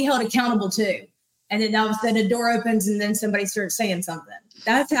 you'll be held accountable too. And then all of a sudden a door opens and then somebody starts saying something.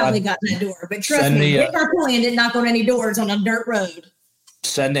 That's how they got in the door. But trust me, Dick Arpillion didn't knock on any doors on a dirt road.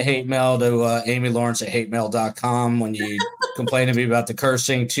 Send a hate mail to Amy Lawrence at hatemail.com when you complain to me about the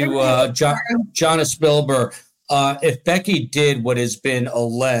cursing. To Jonna Spilber, if Becky did what has been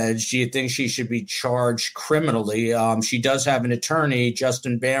alleged, do you think she should be charged criminally? She does have an attorney.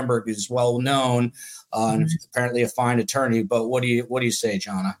 Justin Bamberg is well known. Apparently a fine attorney, but what do you say,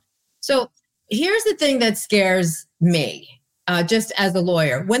 Jonna? So here's the thing that scares me, just as a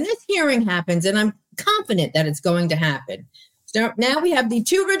lawyer. When this hearing happens, and I'm confident that it's going to happen, so now we have the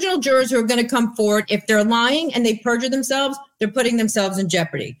two original jurors who are going to come forward. If they're lying and they perjure themselves, they're putting themselves in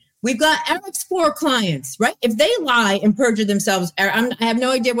jeopardy. We've got Eric's 4 clients, right? If they lie and perjure themselves, I have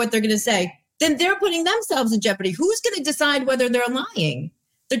no idea what they're going to say, then they're putting themselves in jeopardy. Who's going to decide whether they're lying?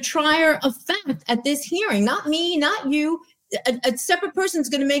 The trier of fact at this hearing, not me, not you. A separate person is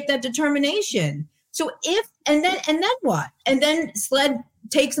going to make that determination. So and then what? And then SLED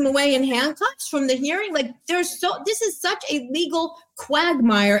takes them away in handcuffs from the hearing. Like this is such a legal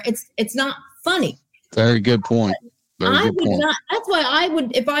quagmire. It's not funny. Very good point. That's why I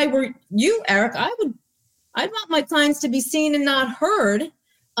would, if I were you, Eric, I'd want my clients to be seen and not heard.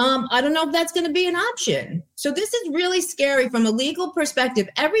 I don't know if that's going to be an option. So this is really scary from a legal perspective.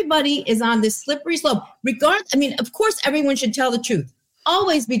 Everybody is on this slippery slope. Of course, everyone should tell the truth.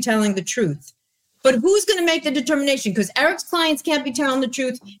 Always be telling the truth. But who's going to make the determination? Because Eric's clients can't be telling the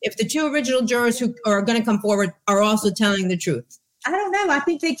truth if the two original jurors who are going to come forward are also telling the truth. I don't know. I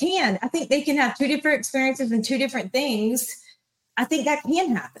think they can. I think they can have 2 different experiences and 2 different things. I think that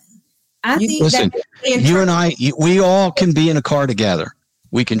can happen. Listen, you and I, we all can be in a car together.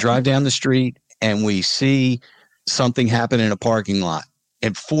 We can drive down the street and we see something happen in a parking lot.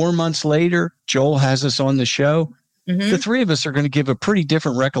 And 4 months later, Joel has us on the show. The 3 of us are going to give a pretty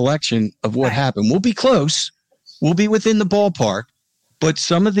different recollection of what happened. We'll be close. We'll be within the ballpark. But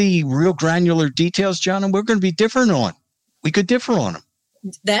some of the real granular details, John, we're going to be different on. We could differ on them.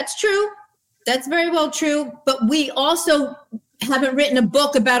 That's true. That's very well true. But we also haven't written a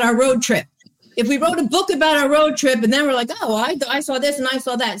book about our road trip. If we wrote a book about our road trip and then we're like, oh, I saw this and I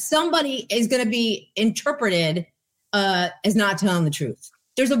saw that, somebody is going to be interpreted as not telling the truth.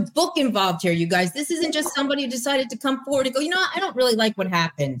 There's a book involved here, you guys. This isn't just somebody who decided to come forward and go, I don't really like what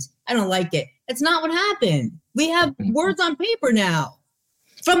happened. I don't like it. That's not what happened. We have words on paper now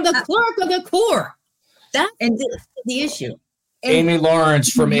from the clerk of the court. That's the issue. Amy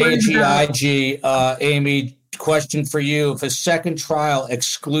Lawrence from AGIG. Amy, question for you. If a second trial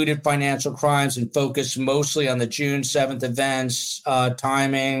excluded financial crimes and focused mostly on the June 7th events,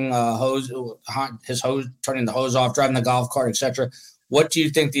 timing, his hose, turning the hose off, driving the golf cart, etc., what do you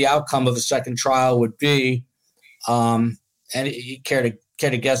think the outcome of a second trial would be? And you care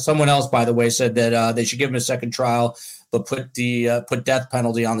to guess? Someone else, by the way, said that they should give him a second trial, but put death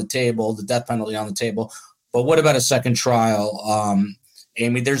penalty on the table. But what about a second trial?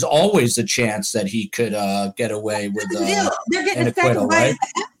 Amy, there's always a chance that he could get away with they're getting a second bite of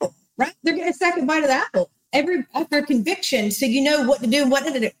the apple, right? They're getting a second bite of the apple after conviction, so you know what to do and what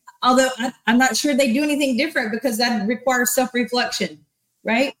to do. Although I'm not sure they do anything different because that requires self-reflection,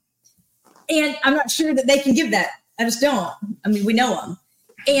 right? And I'm not sure that they can give that. I just don't. I mean, we know them.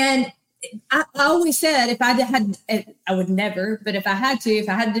 And I always said if I had, I would never, but if I had to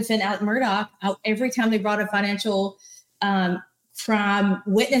defend Alec Murdaugh, every time they brought a financial crime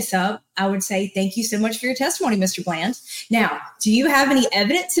witness up, I would say, thank you so much for your testimony, Mr. Bland. Now, do you have any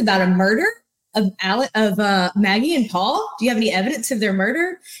evidence about a murder of Maggie and Paul? Do you have any evidence of their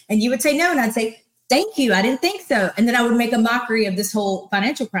murder? And you would say no. And I'd say, thank you. I didn't think so. And then I would make a mockery of this whole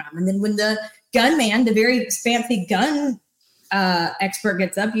financial crime. And then when the gunman, the very fancy gun expert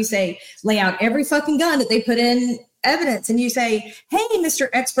gets up, you say, lay out every fucking gun that they put in evidence. And you say, hey, Mr.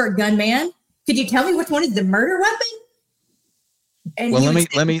 Expert Gunman, could you tell me which one is the murder weapon? And well,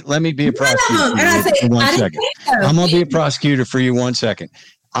 let me be a prosecutor for 1 second. I'm going to be a prosecutor for you 1 second.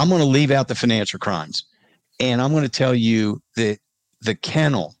 I'm going to leave out the financial crimes, and I'm going to tell you that the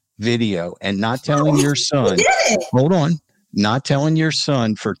kennel video and not telling your son, hold on, not telling your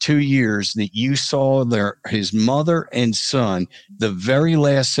son for 2 years that you saw his mother and son the very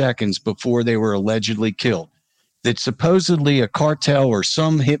last seconds before they were allegedly killed, that supposedly a cartel or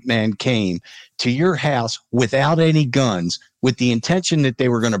some hitman came to your house without any guns with the intention that they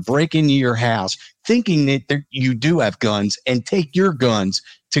were going to break into your house, thinking that you do have guns and take your guns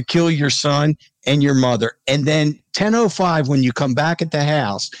to kill your son and your mother. And then 10:05, when you come back at the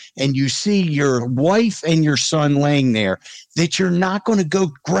house and you see your wife and your son laying there, that you're not going to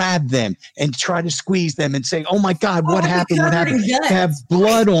go grab them and try to squeeze them and say, oh my God, what happened? What happened? Have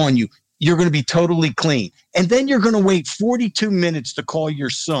blood on you. You're going to be totally clean. And then you're going to wait 42 minutes to call your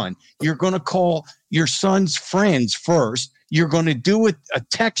son. You're going to call your son's friends first. You're going to do a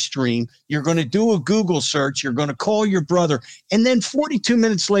text stream. You're going to do a Google search. You're going to call your brother. And then 42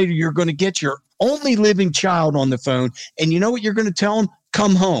 minutes later, you're going to get your only living child on the phone. And you know what you're going to tell him?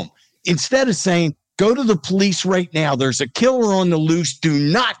 Come home. Instead of saying, go to the police right now. There's a killer on the loose. Do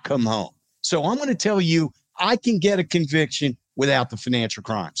not come home. So I'm going to tell you, I can get a conviction without the financial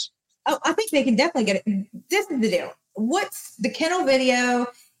crimes. Oh, I think they can definitely get it. This is the deal. What's the kennel video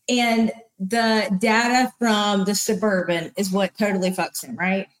and the data from the Suburban is what totally fucks him,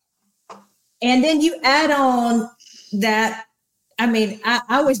 right? And then you add on that. I mean, I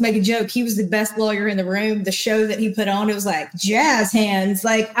always make a joke. He was the best lawyer in the room. The show that he put on, it was like jazz hands.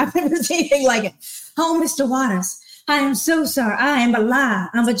 Like, I've never seen anything like it. Oh, Mr. Waters, I am so sorry. I am a liar.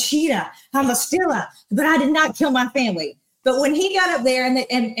 I'm a cheater. I'm a stealer. But I did not kill my family. But when he got up there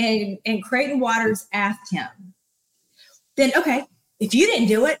and Creighton Waters asked him, then, okay, if you didn't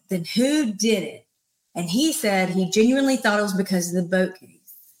do it, then who did it? And he said he genuinely thought it was because of the boat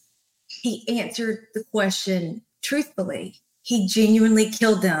case. He answered the question truthfully. He genuinely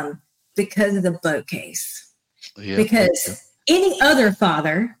killed them because of the boat case. Yeah, because any other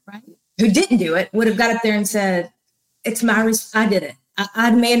father, right, who didn't do it would have got up there and said, it's my risk. I did it.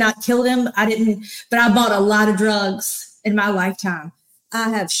 I may not kill him. I didn't, but I bought a lot of drugs in my lifetime. I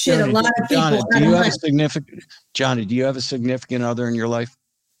have shit Johnny, a lot of people. Johnny, do you have a significant other in your life?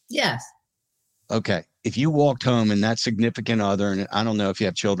 Yes. Okay. If you walked home and that significant other, and I don't know if you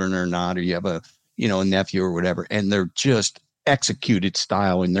have children or not, or you have a nephew or whatever, and they're just executed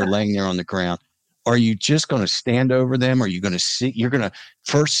style and they're laying there on the ground, are you just going to stand over them? Are you going to see? You're going to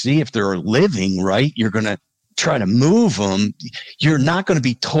first see if they're living, right? You're going to try to move them. You're not going to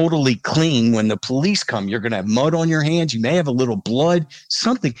be totally clean when the police come. You're going to have mud on your hands. You may have a little blood,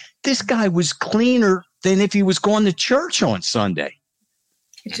 something. This guy was cleaner than if he was going to church on Sunday.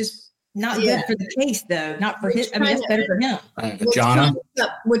 It's just not good for the case, though. Not for his. I mean, it's better for him.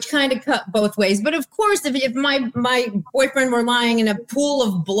 Which kind of cut both ways. But of course, if my boyfriend were lying in a pool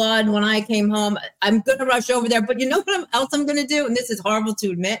of blood when I came home, I'm going to rush over there. But you know what else I'm going to do? And this is horrible to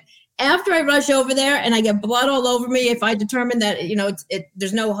admit. After I rush over there and I get blood all over me, if I determine that,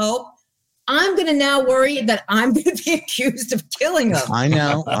 there's no hope, I'm going to now worry that I'm going to be accused of killing him. I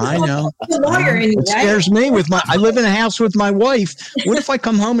know. It scares me I live in a house with my wife. What if I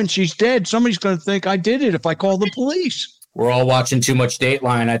come home and she's dead? Somebody's going to think I did it if I call the police. We're all watching too much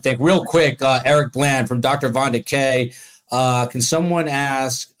Dateline. I think real quick, Eric Bland from Dr. Vonda K. Can someone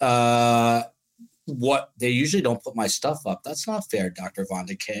ask, what they usually don't put my stuff up. That's not fair, Dr.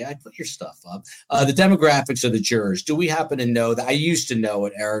 Vonda K. I put your stuff up. The demographics of the jurors. Do we happen to know that? I used to know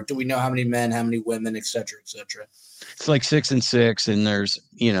it, Eric. Do we know how many men, how many women, et cetera, et cetera? It's like 6 and 6, and there's,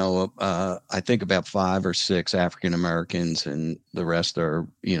 I think about 5 or 6 African Americans, and the rest are,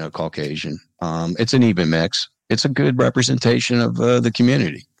 Caucasian. It's an even mix. It's a good representation of the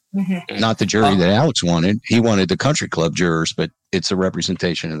community. Mm-hmm. Not the jury that Alex wanted. He wanted the country club jurors, but it's a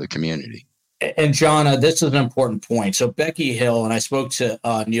representation of the community. And Jonna, this is an important point. So Becky Hill, and I spoke to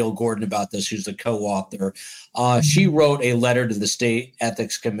Neil Gordon about this, who's the co-author. She wrote a letter to the State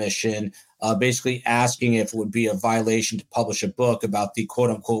Ethics Commission, basically asking if it would be a violation to publish a book about the quote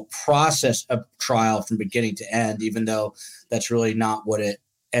unquote process of trial from beginning to end, even though that's really not what it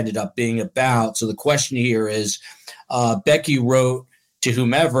ended up being about. So the question here is, Becky wrote to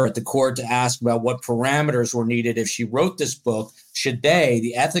whomever at the court to ask about what parameters were needed if she wrote this book. Should they,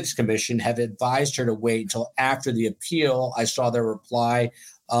 the Ethics Commission, have advised her to wait until after the appeal? I saw their reply.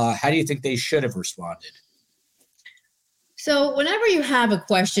 How do you think they should have responded? So whenever you have a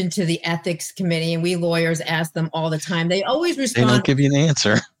question to the Ethics Committee, and we lawyers ask them all the time, they always respond. They don't give you an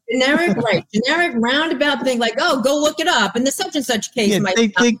answer. Generic roundabout thing like, oh, go look it up. And the such and such case might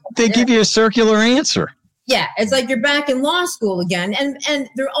they give you a circular answer. Yeah, it's like you're back in law school again, and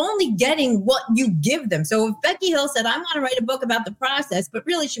they're only getting what you give them. So if Becky Hill said, I want to write a book about the process, but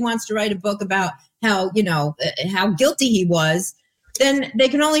really she wants to write a book about how, how guilty he was, then they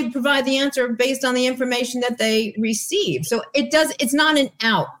can only provide the answer based on the information that they receive. So it's not an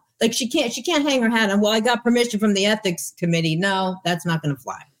out. Like she can't hang her hat on, well, I got permission from the ethics committee. No, that's not going to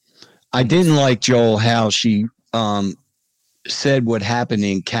fly. I didn't like, Joel, how she said what happened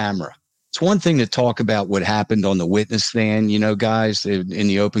in camera. It's one thing to talk about what happened on the witness stand, guys, in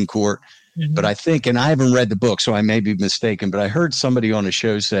the open court. Mm-hmm. But I think, and I haven't read the book, so I may be mistaken, but I heard somebody on a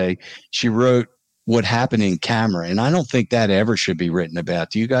show say she wrote what happened in camera. And I don't think that ever should be written about.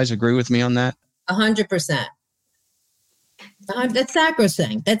 Do you guys agree with me on that? 100%. That's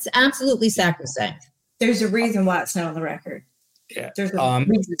sacrosanct. That's absolutely sacrosanct. There's a reason why it's not on the record. Yeah.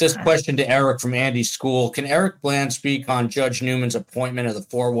 This question to Eric from Andy's school. Can Eric Bland speak on Judge Newman's appointment of the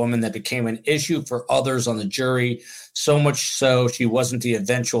forewoman that became an issue for others on the jury, so much so she wasn't the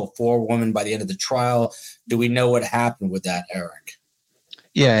eventual forewoman by the end of the trial? Do we know what happened with that, Eric?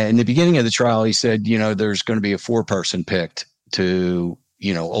 Yeah, in the beginning of the trial, he said, there's going to be a 4-person picked to,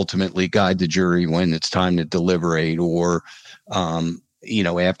 ultimately guide the jury when it's time to deliberate or,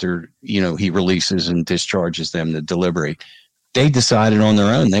 after, he releases and discharges them to deliberate. They decided on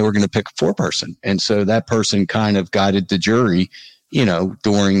their own they were going to pick a 4-person. And so that person kind of guided the jury,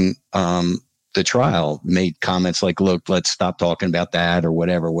 during the trial, made comments like, look, let's stop talking about that or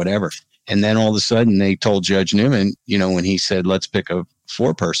whatever. And then all of a sudden they told Judge Newman, when he said, let's pick a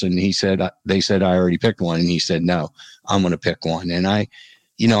 4-person, they said, I already picked one. And he said, no, I'm going to pick one. And I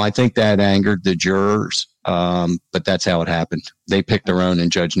think that angered the jurors. But that's how it happened. They picked their own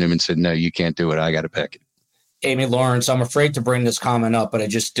and Judge Newman said, no, you can't do it. I got to pick it. Amy Lawrence, I'm afraid to bring this comment up, but I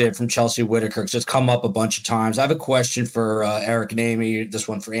just did, from Chelsea Whitaker, because it's come up a bunch of times. I have a question for Eric and Amy, this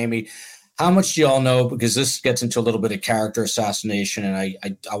one for Amy. How much do you all know, because this gets into a little bit of character assassination, and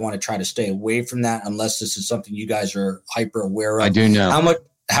I want to try to stay away from that unless this is something you guys are hyper aware of. I do know.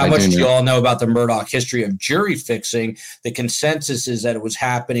 How much do you all know about the Murdaugh history of jury fixing? The consensus is that it was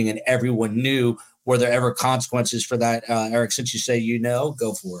happening and everyone knew. Were there ever consequences for that? Eric, since you say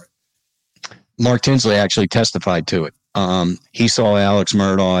go for it. Mark Tinsley actually testified to it. He saw Alex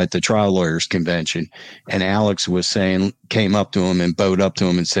Murdaugh at the trial lawyers convention, and Alex came up to him and bowed up to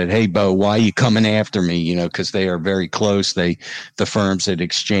him and said, hey, Bo, why are you coming after me? Because they are very close. The firms that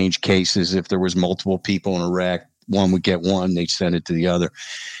exchange cases, if there was multiple people in a wreck, one would get one, they'd send it to the other.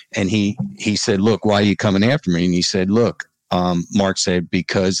 And he said, look, why are you coming after me? And he said, look, Mark said,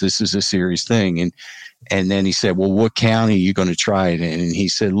 because this is a serious thing. And then he said, well, what county are you going to try it in? And he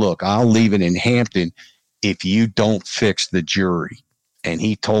said, look, I'll leave it in Hampton if you don't fix the jury. And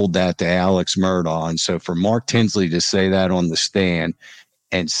he told that to Alex Murdaugh. And so for Mark Tinsley to say that on the stand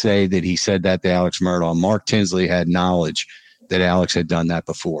and say that he said that to Alex Murdaugh, Mark Tinsley had knowledge that Alex had done that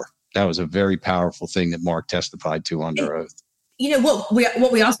before. That was a very powerful thing that Mark testified to under oath.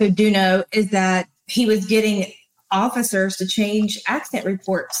 What we also do know is that he was getting officers to change accident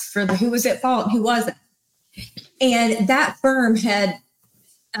reports for who was at fault and who wasn't. And that firm had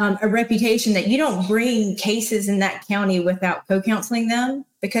a reputation that you don't bring cases in that county without co-counseling them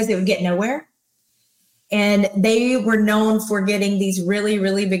because they would get nowhere. And they were known for getting these really,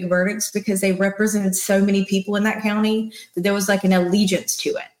 really big verdicts because they represented so many people in that county that there was like an allegiance to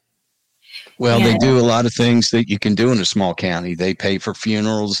it. Well, they do a lot of things that you can do in a small county. They pay for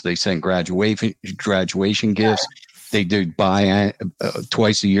funerals. They send graduation gifts. They do buy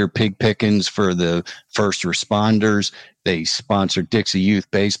twice a year pig pickings for the first responders. They sponsor Dixie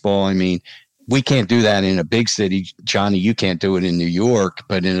Youth Baseball. I mean, we can't do that in a big city. Johnny, you can't do it in New York,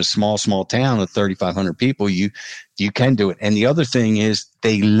 but in a small town of 3,500 people, you can do it. And the other thing is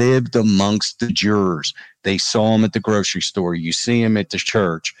they lived amongst the jurors. They saw them at the grocery store. You see them at the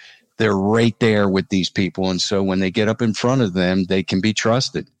church. They're right there with these people. And so when they get up in front of them, they can be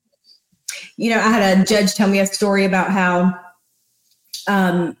trusted. I had a judge tell me a story about how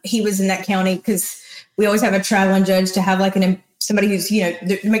he was in that county because we always have a traveling judge to have like somebody who's,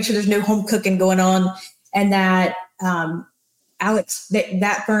 make sure there's no home cooking going on. And that Alex,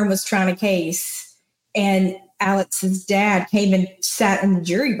 that firm was trying a case, and Alex's dad came and sat in the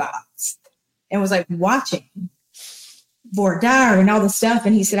jury box and was like watching Murdaugh and all the stuff.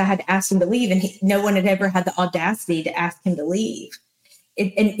 And he said, I had to ask him to leave. And no one had ever had the audacity to ask him to leave.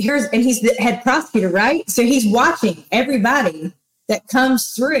 And he's the head prosecutor, right? So he's watching everybody that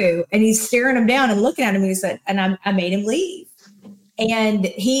comes through and he's staring them down and looking at him. And he said, and I made him leave. And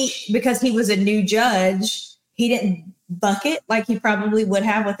because he was a new judge, he didn't buck it like he probably would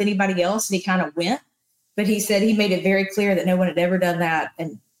have with anybody else. And he kind of went, but he said he made it very clear that no one had ever done that.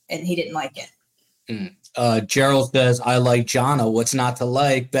 And he didn't like it. Gerald says, I like Jonna. What's not to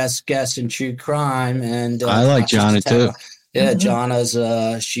like? Best guest in true crime. And I like Jonna too. Yeah,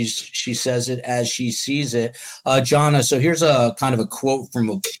 Jana's she says it as she sees it. Jana, so here's a kind of a quote from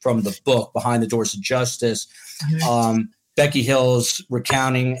the book Behind the Doors of Justice. Becky Hill's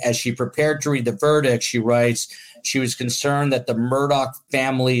recounting as she prepared to read the verdict. She writes, she was concerned that the Murdaugh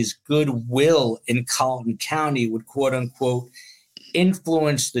family's goodwill in Colleton County would, quote unquote,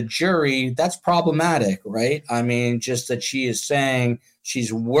 influence the jury. That's problematic, right? I mean, just that she is saying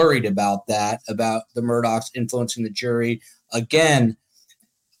she's worried about that, about the Murdaughs influencing the jury. Again,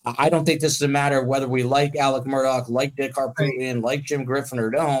 I don't think this is a matter of whether we like Alec Murdaugh, like Dick Harpootlian, like Jim Griffin or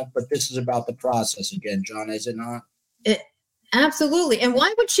don't, but this is about the process again, John, is it not? Absolutely. And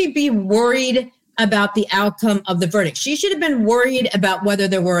why would she be worried about the outcome of the verdict? She should have been worried about whether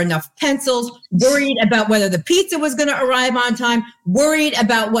there were enough pencils, worried about whether the pizza was going to arrive on time, worried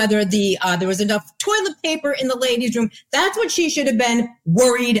about whether there was enough toilet paper in the ladies' room. That's what she should have been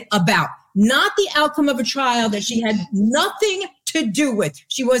worried about, not the outcome of a trial that she had nothing to do with.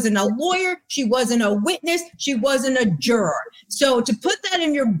 She wasn't a lawyer. She wasn't a witness. She wasn't a juror. So to put that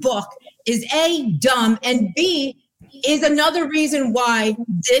in your book is A, dumb, and B, is another reason why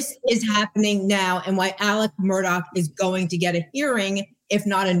this is happening now and why Alec Murdaugh is going to get a hearing, if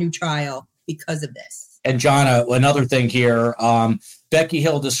not a new trial, because of this. And John, another thing here, Becky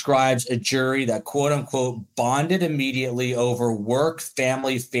Hill describes a jury that, quote unquote, bonded immediately over work,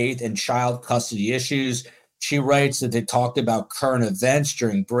 family, faith, and child custody issues. She writes that they talked about current events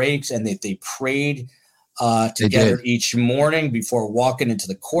during breaks and that they prayed together each morning before walking into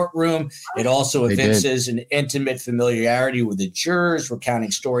the courtroom. It also evinces an intimate familiarity with the jurors, recounting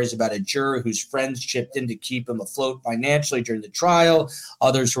stories about a juror whose friends chipped in to keep him afloat financially during the trial,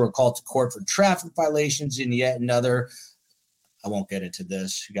 others who were called to court for traffic violations, and yet another, I won't get into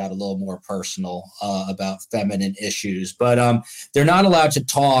this, got a little more personal about feminine issues, but they're not allowed to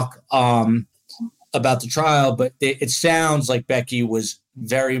talk about the trial, but it sounds like Becky was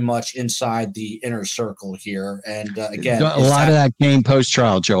very much inside the inner circle here. And again, a lot of that came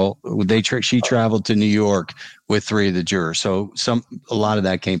post-trial, Joel. She traveled to New York with 3 of the jurors. So a lot of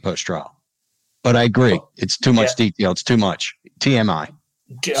that came post-trial. But I agree. It's too much detail. It's too much. TMI.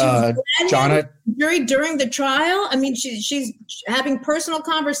 Jonna, during the trial, I mean, she's having personal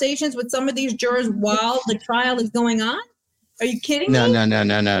conversations with some of these jurors while the trial is going on. Are you kidding me? No.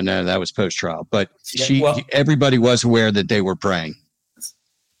 That was post-trial. But everybody was aware that they were praying.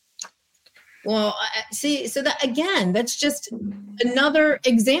 Well, see, so that again, that's just another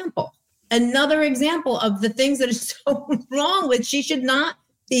example of the things that are so wrong with. She should not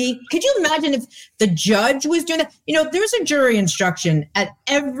be. Could you imagine if the judge was doing that? You know, there's a jury instruction at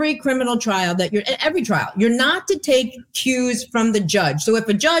every criminal trial you're not to take cues from the judge. So if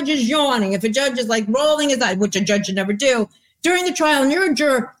a judge is yawning, if a judge is like rolling his eyes, which a judge should never do during the trial, and you're a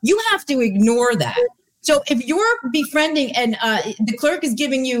juror, you have to ignore that. So if you're befriending and the clerk is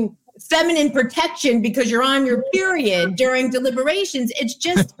giving you feminine protection because you're on your period during deliberations, it's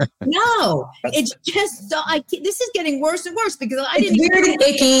just no. It's just so this is getting worse and worse because it's weird and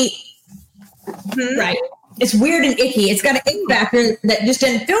icky. Right. It's weird and icky. It's got an ick factor that just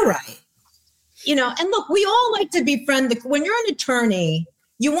didn't feel right. You know, and look, we all like to befriend when you're an attorney,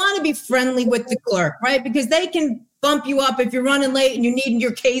 you want to be friendly with the clerk, right? Because they can bump you up if you're running late and you need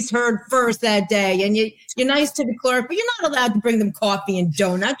your case heard first that day, and you're nice to the clerk, but you're not allowed to bring them coffee and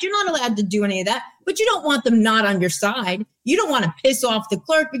donuts. You're not allowed to do any of that, but you don't want them not on your side. You don't want to piss off the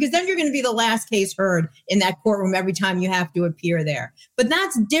clerk because then you're going to be the last case heard in that courtroom every time you have to appear there. But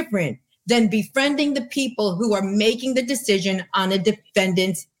that's different than befriending the people who are making the decision on a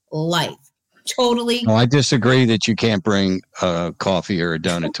defendant's life. Totally. No, I disagree that you can't bring coffee or a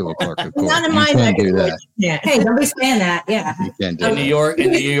donut to a clerk of court. Not in my neck. Do that. Yeah. Hey, don't be saying that. Yeah. You can't do in New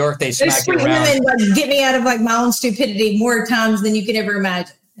York, they smack you around. Women get me out of like my own stupidity more times than you could ever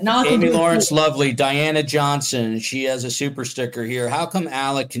imagine. And Amy Lawrence Lovely, Diana Johnson, she has a super sticker here. How come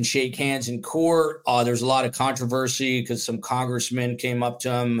Alec can shake hands in court? There's a lot of controversy because some congressmen came up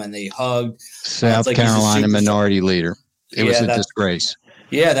to him and they hugged. South Carolina minority leader. It was a disgrace.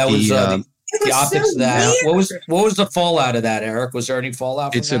 Yeah, that was the optics of that. What was the fallout of that, Eric? Was there any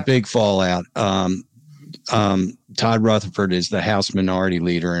fallout from It's a big fallout. Todd Rutherford is the House Minority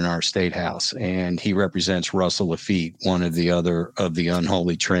Leader in our state house, and he represents Russell Laffitte, one of the other of the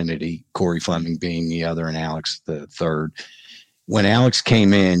unholy trinity, Corey Fleming being the other and Alex the third. When Alex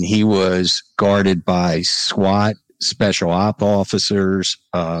came in, he was guarded by SWAT, special op officers,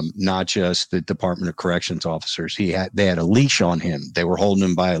 not just the Department of Corrections officers. They had a leash on him. They were holding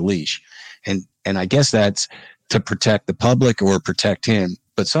him by a leash. And I guess that's to protect the public or protect him.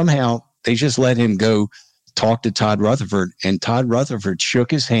 But somehow they just let him go talked to Todd Rutherford, and Todd Rutherford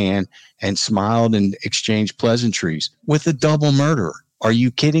shook his hand and smiled and exchanged pleasantries with a double murderer. Are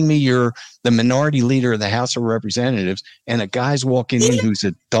you kidding me? You're the minority leader of the House of Representatives, and a guy's walking in who's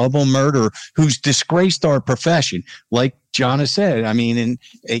a double murderer, who's disgraced our profession. Like John has said, I mean, and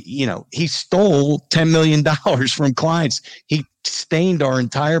he stole $10 million from clients. He stained our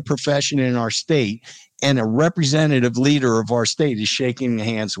entire profession in our state, and a representative leader of our state is shaking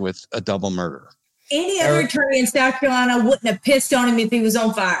hands with a double murderer. Any other attorney in South Carolina wouldn't have pissed on him if he was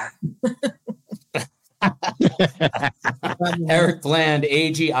on fire. Eric Bland,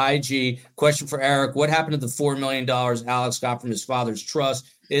 AGIG. Question for Eric. What happened to the $4 million Alex got from his father's trust?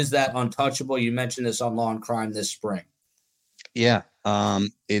 Is that untouchable? You mentioned this on Law and Crime this spring. Yeah,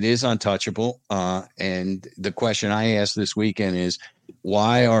 it is untouchable. And the question I asked this weekend is,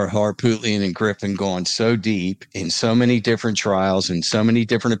 why are Harpootlian and Griffin going so deep in so many different trials and so many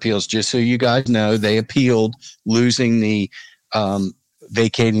different appeals? Just so you guys know, they appealed losing the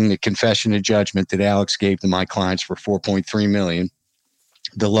vacating the confession of judgment that Alex gave to my clients for $4.3 million.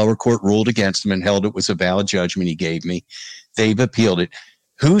 The lower court ruled against him and held it was a valid judgment he gave me. They've appealed it.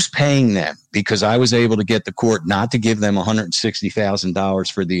 Who's paying them? Because I was able to get the court not to give them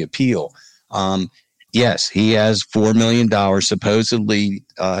 $160,000 for the appeal. Yes, he has $4 million. Supposedly,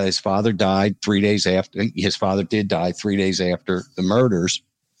 his father died 3 days after. His father did die 3 days after the murders,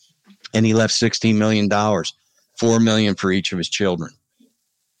 and he left $16 million, $4 million for each of his children.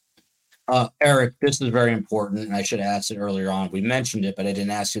 Eric, this is very important, and I should have asked it earlier on. We mentioned it, but I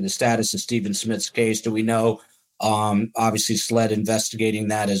didn't ask you the status of Stephen Smith's case. Do we know? Obviously, SLED investigating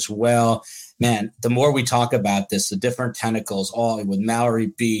that as well. Man, the more we talk about this, the different tentacles, all with Mallory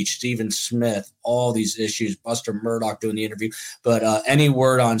Beach, Stephen Smith, all these issues, Buster Murdaugh doing the interview. But any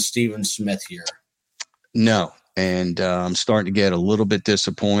word on Stephen Smith here? No, and I'm starting to get a little bit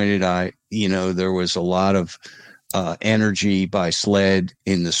disappointed. There was a lot of energy by SLED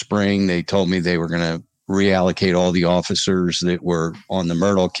in the spring. They told me they were going to reallocate all the officers that were on the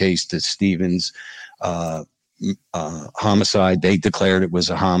Murdaugh case to Stephen's homicide. They declared it was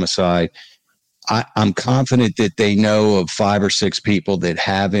a homicide. I'm confident that they know of 5 or 6 people that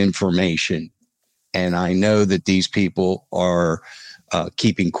have information, and I know that these people are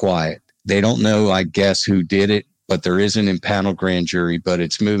keeping quiet. They don't know, I guess, who did it, but there is an impaneled grand jury, but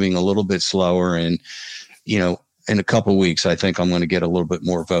it's moving a little bit slower. And, in a couple of weeks, I think I'm going to get a little bit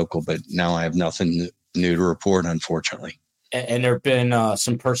more vocal, but now I have nothing new to report, unfortunately. And there have been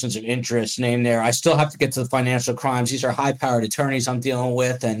some persons of interest named there. I still have to get to the financial crimes. These are high-powered attorneys I'm dealing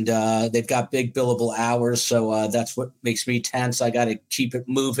with, and they've got big billable hours, so that's what makes me tense. I got to keep it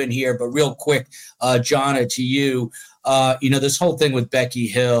moving here. But real quick, Jonna, to you, this whole thing with Becky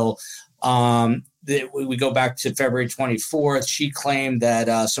Hill, we go back to February 24th. She claimed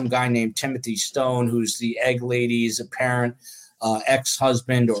that some guy named Timothy Stone, who's the egg lady's apparent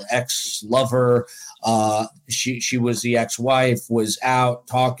ex-husband or ex-lover, she was the ex-wife, was out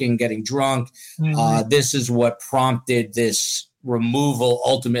talking, getting drunk. Mm-hmm. This is what prompted this removal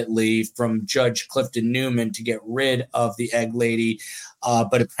ultimately from Judge Clifton Newman to get rid of the egg lady.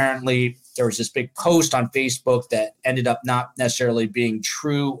 But apparently there was this big post on Facebook that ended up not necessarily being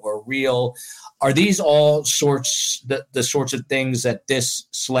true or real. Are these all sorts, the sorts of things that this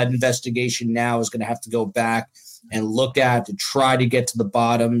SLED investigation now is going to have to go back and look at to try to get to the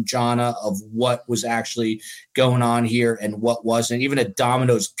bottom, Jonna, of what was actually going on here and what wasn't? Even a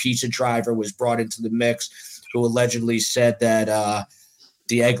Domino's pizza driver was brought into the mix who allegedly said that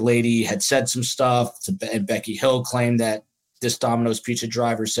the egg lady had said some stuff, and Becky Hill claimed that this Domino's pizza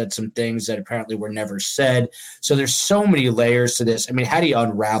driver said some things that apparently were never said. So there's so many layers to this. I mean, how do you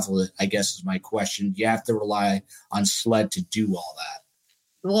unravel it, I guess is my question. You have to rely on SLED to do all that.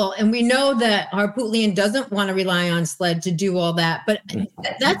 Well, and we know that Harpootlian doesn't want to rely on SLED to do all that, but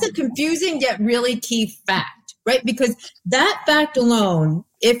that's a confusing yet really key fact, right? Because that fact alone,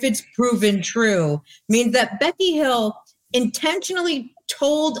 if it's proven true, means that Becky Hill intentionally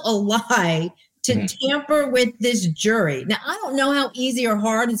told a lie to tamper with this jury. Now, I don't know how easy or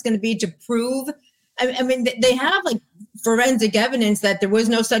hard it's going to be to prove. I mean, they have like forensic evidence that there was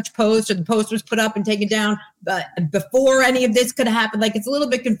no such post, or the post was put up and taken down before any of this could have happened. Like, it's a little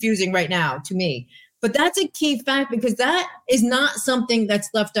bit confusing right now to me. But that's a key fact, because that is not something that's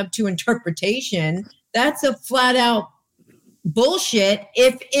left up to interpretation. That's a flat out bullshit.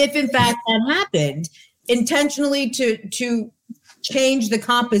 If in fact that happened intentionally to change the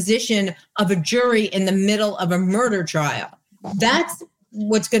composition of a jury in the middle of a murder trial, that's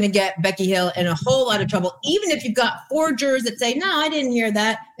what's going to get Becky Hill in a whole lot of trouble. Even if you've got 4 jurors that say, no, I didn't hear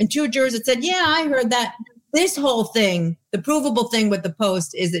that, and 2 jurors that said, yeah, I heard that. This whole thing, the provable thing with the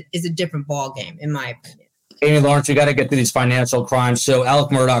post, is a different ballgame, in my opinion. Amy Lawrence, we got to get to these financial crimes. So Alec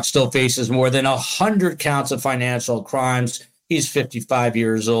Murdaugh still faces more than 100 counts of financial crimes. He's 55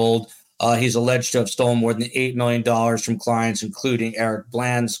 years old. He's alleged to have stolen more than $8 million from clients, including Eric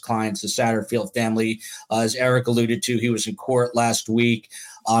Bland's clients, the Satterfield family. As Eric alluded to, he was in court last week.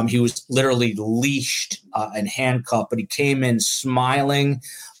 He was literally leashed and handcuffed, but he came in smiling.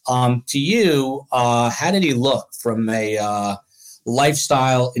 To you, how did he look from a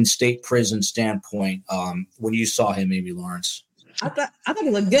lifestyle in state prison standpoint when you saw him, Amy Lawrence? I thought he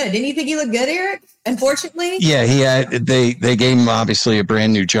looked good. Didn't you think he looked good, Eric? Unfortunately, yeah, he had. They gave him obviously a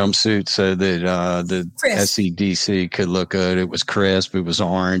brand new jumpsuit so that the crisp. SCDC could look good. It was crisp. It was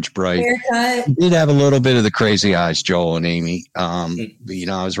orange, bright. Haircut. He did have a little bit of the crazy eyes, Joel and Amy. But,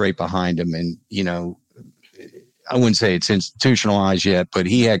 I was right behind him, and I wouldn't say it's institutionalized yet, but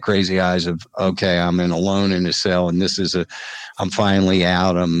he had crazy eyes of, okay, I'm alone in a cell, and I'm finally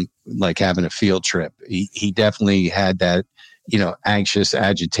out. I'm like having a field trip. He definitely had that, anxious,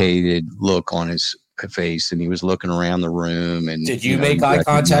 agitated look on his face, and he was looking around the room. And did you make eye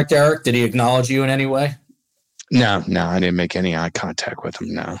contact, Eric? Did he acknowledge you in any way? No, I didn't make any eye contact with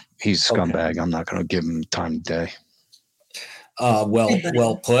him. No, he's a scumbag. I'm not going to give him time of day.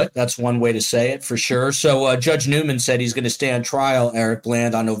 Well put. That's one way to say it for sure. So Judge Newman said he's going to stand trial Eric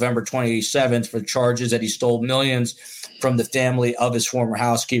Bland on November 27th for charges that he stole millions from the family of his former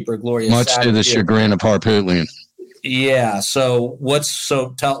housekeeper, Gloria. Much to the chagrin of Harpootlian. Yeah. So fill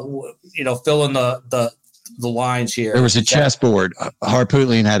in the lines here. There was a chessboard.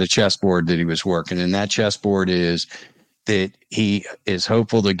 Harpootlian had a chessboard that he was working, and that chessboard is that he is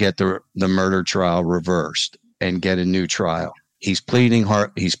hopeful to get the murder trial reversed and get a new trial. He's pleading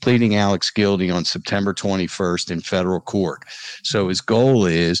Alex guilty on September 21st in federal court. So his goal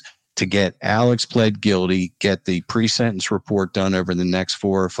is to get Alex pled guilty, get the pre-sentence report done over the next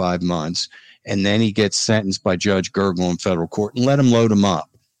 4 or 5 months, and then he gets sentenced by Judge Gergel in federal court and let him load him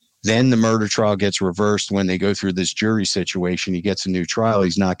up. Then the murder trial gets reversed when they go through this jury situation. He gets a new trial.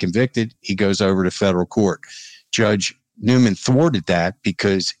 He's not convicted. He goes over to federal court. Judge Newman thwarted that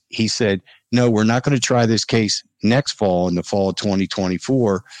because he said, no, we're not going to try this case next fall, in the fall of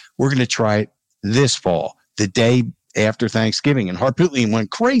 2024. We're going to try it this fall, the day after Thanksgiving. And Harpootlian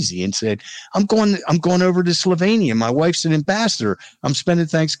went crazy and said, I'm going over to Slovenia. My wife's an ambassador. I'm spending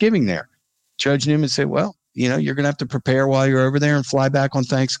Thanksgiving there. Judge Newman said, well, you're going to have to prepare while you're over there and fly back on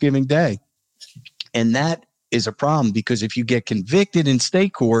Thanksgiving Day. And that is a problem, because if you get convicted in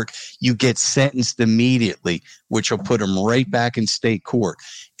state court, you get sentenced immediately, which will put them right back in state court.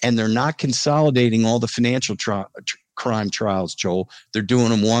 And they're not consolidating all the financial crime trials, Joel. They're doing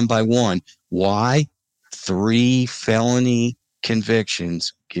them one by one. Why? 3 felony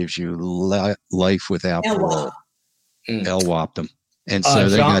convictions gives you life without parole. LWOP them. And so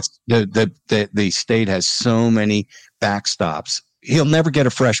they got the state has so many backstops. He'll never get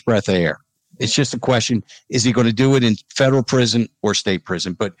a fresh breath of air. It's just a question, is he going to do it in federal prison or state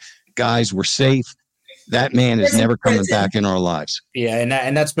prison? But guys, we're safe. That man is never coming back in our lives. Yeah,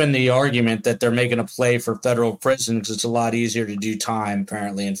 and that's been the argument, that they're making a play for federal prison because it's a lot easier to do time,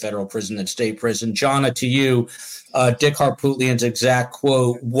 apparently, in federal prison than state prison. Jonna, to you, Dick Harpootlian's exact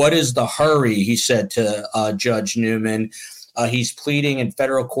quote, "What is the hurry?" he said to Judge Newman. He's pleading in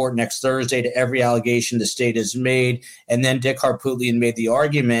federal court next Thursday to every allegation the state has made. And then Dick Harpootlian made the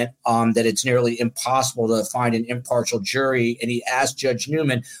argument that it's nearly impossible to find an impartial jury. And he asked Judge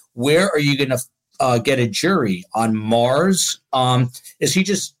Newman, where are you going to get a jury? On Mars? Is he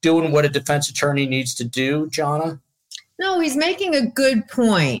just doing what a defense attorney needs to do, Jonna? No, he's making a good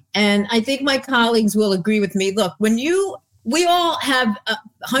point. And I think my colleagues will agree with me. Look, we all have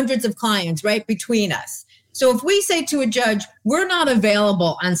hundreds of clients, right, between us. So if we say to a judge, we're not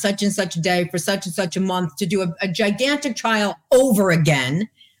available on such and such a day for such and such a month to do a gigantic trial over again,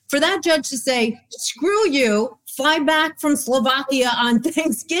 for that judge to say, screw you, fly back from Slovakia on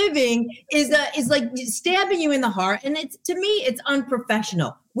Thanksgiving is like stabbing you in the heart. And to me, it's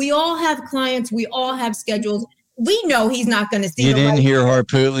unprofessional. We all have clients. We all have schedules. We know he's not going to see. You didn't hear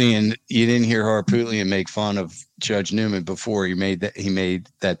Harpootlian make fun of Judge Newman before he made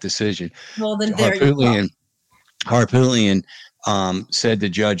that decision. Well, then Harpootlian said to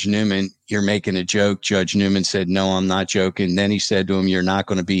Judge Newman, "You're making a joke." Judge Newman said, "No, I'm not joking." Then he said to him, "You're not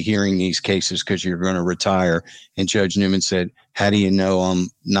going to be hearing these cases because you're going to retire." And Judge Newman said, "How do you know I'm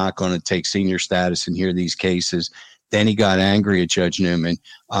not going to take senior status and hear these cases?" Then he got angry at Judge Newman.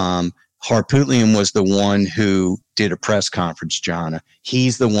 Harpootlian was the one who did a press conference, Jonna.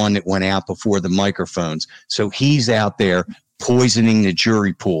 He's the one that went out before the microphones. So he's out there poisoning the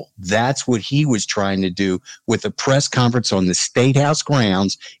jury pool. That's what he was trying to do with a press conference on the State House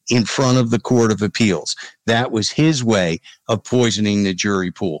grounds in front of the Court of Appeals. That was his way of poisoning the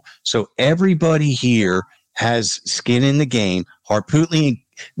jury pool. So everybody here has skin in the game. Harpootlian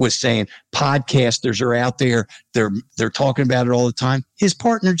was saying podcasters are out there. They're talking about it all the time. His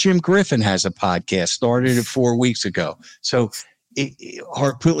partner, Jim Griffin, has a podcast, started it 4 weeks ago. So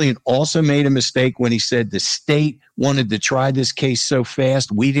Harpootlian also made a mistake when he said the state wanted to try this case so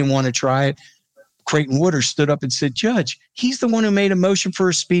fast. We didn't want to try it. Creighton Woodard stood up and said, Judge, he's the one who made a motion for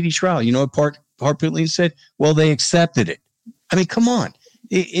a speedy trial. You know what Harpootlian said? Well, they accepted it. I mean, come on.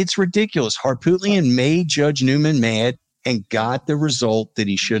 It's ridiculous. Harpootlian made Judge Newman mad and got the result that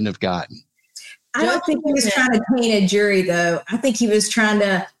he shouldn't have gotten. I don't think he was trying to paint a jury, though. I think he was trying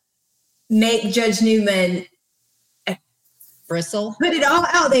to make Judge Newman bristle, put it all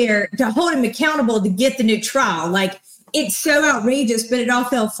out there to hold him accountable to get the new trial. Like, it's so outrageous, but it all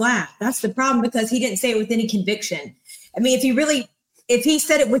fell flat. That's the problem, because he didn't say it with any conviction. I mean, if he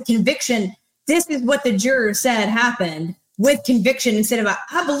said it with conviction, this is what the juror said happened with conviction instead of,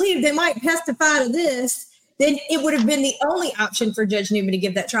 I believe they might testify to this, then it would have been the only option for Judge Newman to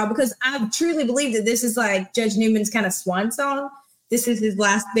give that trial, because I truly believe that this is like Judge Newman's kind of swan song. This is his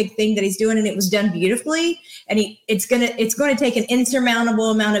last big thing that he's doing, and it was done beautifully. And it's going to take an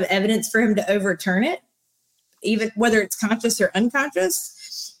insurmountable amount of evidence for him to overturn it, even whether it's conscious or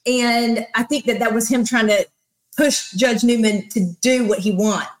unconscious. And I think that was him trying to push Judge Newman to do what he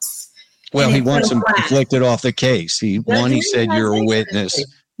wants. Well, he wants him conflicted off the case. He said you're a witness.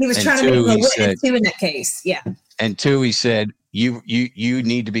 He was trying to make him a witness too in that case. Yeah. And two, he said you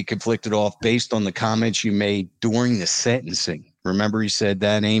need to be conflicted off based on the comments you made during the sentencing. Remember, he said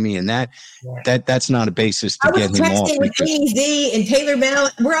that, Amy, and that's not a basis to get him off. I was texting with TZ and Taylor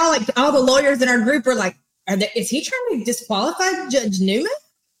Bell. We're all like, all the lawyers in our group are like, is he trying to disqualify Judge Newman?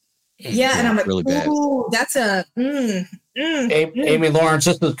 Yeah, and I'm like, really bad. Ooh, that's a Amy Lawrence,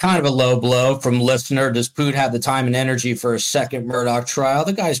 this was kind of a low blow from listener. Does Poot have the time and energy for a second Murdaugh trial?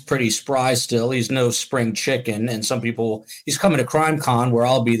 The guy's pretty spry still. He's no spring chicken. And he's coming to Crime Con, where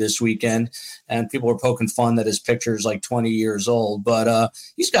I'll be this weekend. And people are poking fun that his picture is like 20 years old. But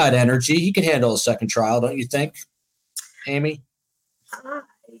he's got energy. He can handle a second trial, don't you think, Amy?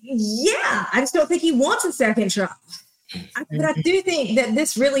 Yeah, I just don't think he wants a second trial. But I do think that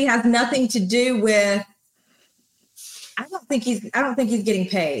this really has nothing to do with. I don't think he's getting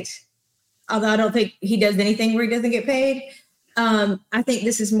paid. Although I don't think he does anything where he doesn't get paid. I think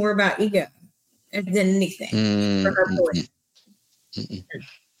this is more about ego than anything. For her point.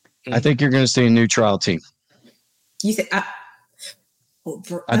 I think you're going to see a new trial team. You said.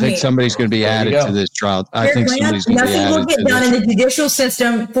 I think somebody's going to be added to this trial. I think somebody's going to be added. Nothing will get done in the judicial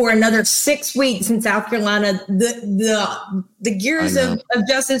system for another 6 weeks in South Carolina. The gears of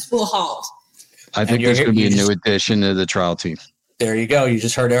justice will halt. I think there's going to be a new addition to the trial team. There you go. You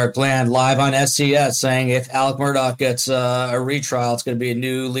just heard Eric Bland live on SCS saying if Alec Murdaugh gets a retrial, it's going to be a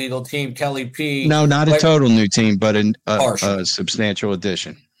new legal team. Kelly P. No, not a total new team, but a substantial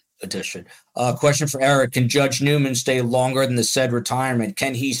addition. Question for Eric. Can Judge Newman stay longer than the said retirement?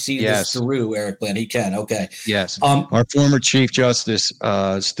 Can he see this through, Eric Bland? He can. Okay. Yes. Our former Chief Justice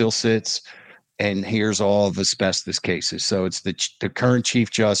still sits and hears all of asbestos cases. So it's the current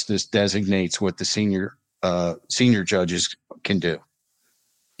Chief Justice designates what the senior judges can do.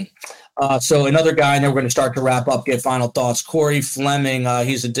 So another guy, and then we're going to start to wrap up, get final thoughts. Corey Fleming,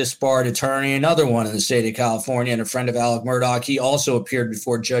 he's a disbarred attorney, another one in the state of California, and a friend of Alec Murdaugh. He also appeared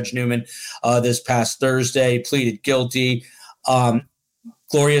before Judge Newman this past Thursday, pleaded guilty.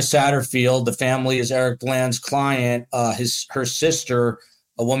 Gloria Satterfield, the family is Eric Bland's client. Her sister,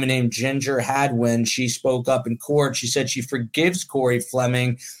 a woman named Ginger Hadwin, she spoke up in court. She said she forgives Corey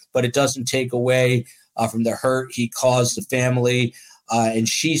Fleming, but it doesn't take away from the hurt he caused the family. And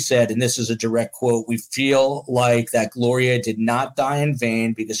she said, and this is a direct quote, "We feel like that Gloria did not die in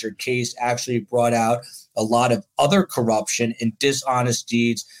vain because her case actually brought out a lot of other corruption and dishonest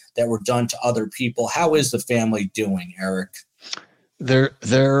deeds that were done to other people." How is the family doing, Eric? They're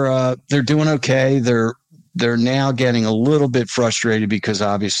doing okay. They're now getting a little bit frustrated because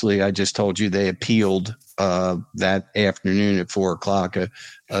obviously I just told you they appealed that afternoon at 4:00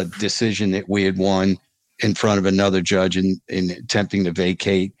 a decision that we had won in front of another judge in attempting to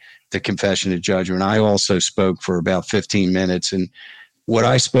vacate the confession of judgment. I also spoke for about 15 minutes. And what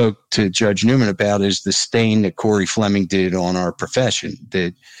I spoke to Judge Newman about is the stain that Corey Fleming did on our profession,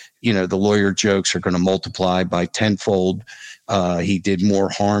 that, the lawyer jokes are going to multiply by tenfold. He did more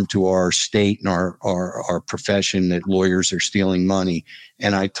harm to our state and our profession, that lawyers are stealing money.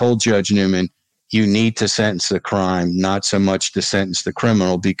 And I told Judge Newman, you need to sentence the crime, not so much to sentence the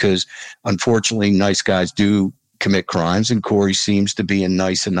criminal, because unfortunately, nice guys do commit crimes, and Corey seems to be a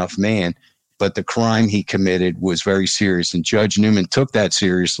nice enough man. But the crime he committed was very serious. And Judge Newman took that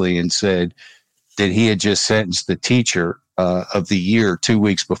seriously and said that he had just sentenced the teacher of the year 2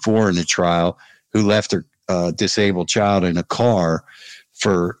 weeks before in the trial, who left her disabled child in a car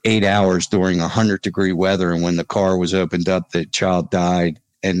for 8 hours during 100-degree weather. And when the car was opened up, the child died,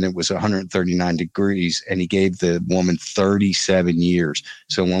 and it was 139 degrees. And he gave the woman 37 years.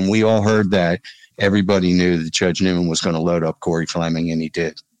 So when we all heard that, everybody knew that Judge Newman was going to load up Corey Fleming, and he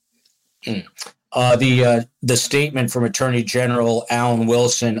did. The statement from Attorney General Alan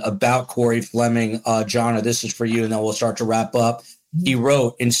Wilson about Corey Fleming, Jonna, this is for you, and then we'll start to wrap up. He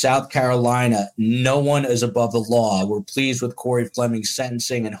wrote, in South Carolina, no one is above the law. We're pleased with Corey Fleming's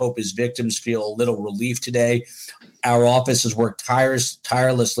sentencing and hope his victims feel a little relief today. Our office has worked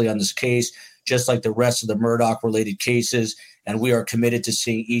tirelessly on this case, just like the rest of the Murdaugh-related cases, and we are committed to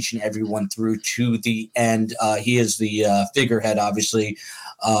seeing each and every one through to the end. He is the figurehead, obviously,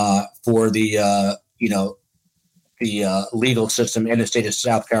 for the legal system in the state of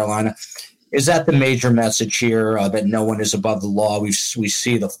South Carolina. Is that the major message here, that no one is above the law? We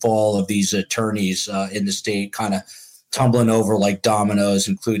see the fall of these attorneys in the state kind of tumbling over like dominoes,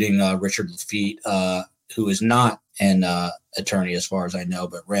 including Richard Lafitte, who is not an attorney as far as I know,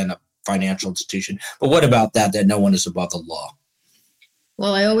 but ran a financial institution. But what about that no one is above the law?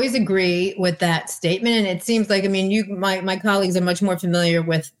 Well, I always agree with that statement. And it seems like, I mean, my colleagues are much more familiar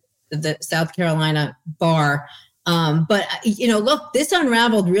with the South Carolina bar. But, look, this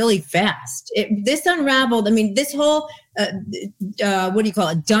unraveled really fast. This whole,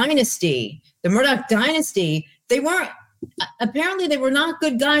 dynasty, the Murdaugh dynasty, they were not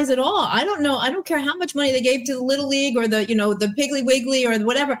good guys at all. I don't know. I don't care how much money they gave to the Little League or the Piggly Wiggly or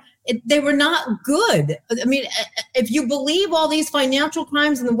whatever. They were not good. I mean, if you believe all these financial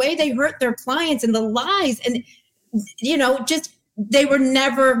crimes and the way they hurt their clients and the lies and, they were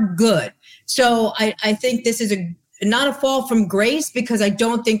never good. So I think this is not a fall from grace, because I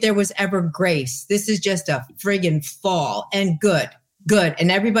don't think there was ever grace. This is just a friggin' fall, and good.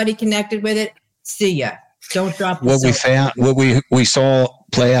 And everybody connected with it. See ya. Don't drop the soap. What we saw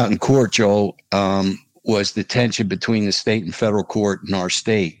play out in court, Joel, was the tension between the state and federal court in our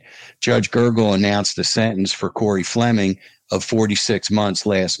state. Judge Gergel announced the sentence for Corey Fleming of 46 months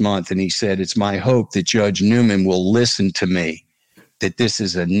last month. And he said, it's my hope that Judge Newman will listen to me, that this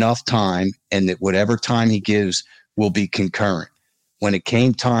is enough time, and that whatever time he gives will be concurrent. When it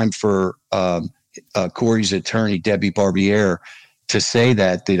came time for Corey's attorney, Debbie Barbier, to say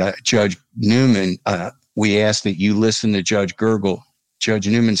that Judge Newman, we asked that you listen to Judge Gergel. Judge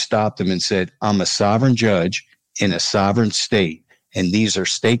Newman stopped him and said, I'm a sovereign judge in a sovereign state, and these are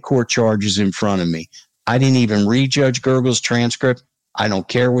state court charges in front of me. I didn't even read Judge Gergel's transcript. I don't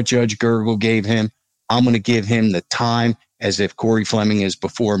care what Judge Gergel gave him. I'm going to give him the time as if Corey Fleming is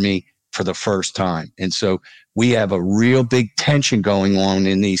before me for the first time. And so we have a real big tension going on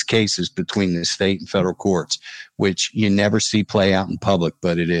in these cases between the state and federal courts, which you never see play out in public,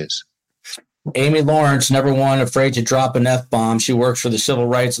 but it is. Amy Lawrence, never one afraid to drop an F-bomb. She works for the civil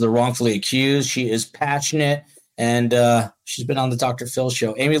rights of the wrongfully accused. She is passionate, and she's been on the Dr. Phil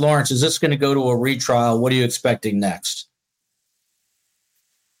show. Amy Lawrence, is this going to go to a retrial? What are you expecting next?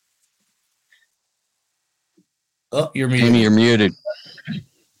 Oh, you're muted. Amy, you're muted.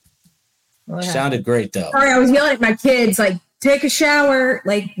 Sounded great, though. Sorry, I was yelling at my kids, like, take a shower,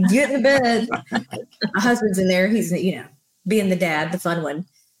 like, get in the bed. My husband's in there. He's, being the dad, the fun one.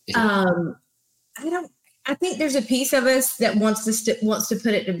 Yeah. I think there's a piece of us that wants to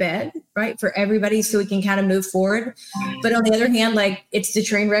put it to bed, right, for everybody, so we can kind of move forward. But on the other hand, like, it's the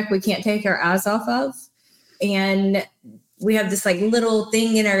train wreck we can't take our eyes off of, and we have this like little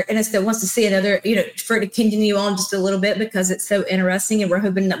thing in us that wants to see another, for it to continue on just a little bit because it's so interesting, and we're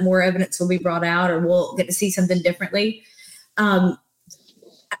hoping that more evidence will be brought out, or we'll get to see something differently. My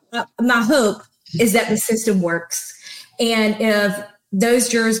hope is that the system works, and if those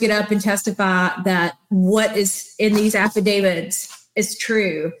jurors get up and testify that what is in these affidavits is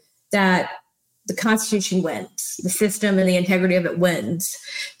true, that the Constitution wins, the system and the integrity of it wins,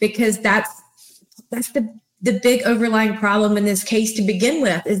 because that's the big overlying problem in this case to begin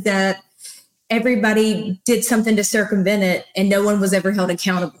with, is that everybody did something to circumvent it and no one was ever held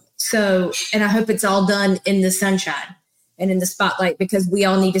accountable. So, and I hope it's all done in the sunshine and in the spotlight, because we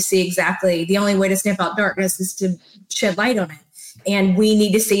all need to see exactly, the only way to stamp out darkness is to shed light on it. And we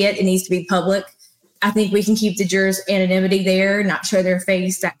need to see it. It needs to be public. I think we can keep the jurors' anonymity there, not show their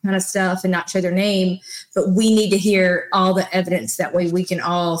face, that kind of stuff, and not show their name. But we need to hear all the evidence. That way we can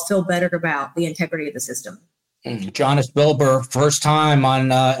all feel better about the integrity of the system. Jonas Bilber, first time on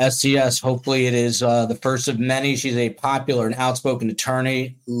SCS. Hopefully it is the first of many. She's a popular and outspoken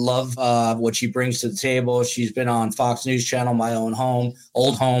attorney. Love what she brings to the table. She's been on Fox News Channel, my own home,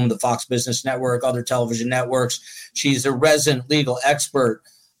 old home, the Fox Business Network, other television networks. She's a resident legal expert.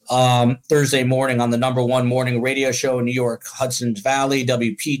 Thursday morning on the #1 morning radio show in New York, Hudson's Valley,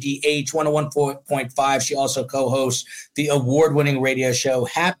 WPDH 101.5. She also co-hosts the award-winning radio show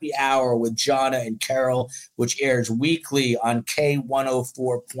Happy Hour with Jonna and Carol, which airs weekly on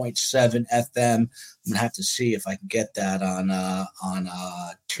K104.7 FM. I'm gonna have to see if I can get that on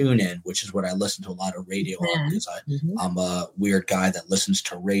TuneIn, which is what I listen to a lot of radio on, because I'm a weird guy that listens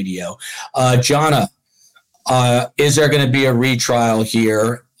to radio. Jonna, is there going to be a retrial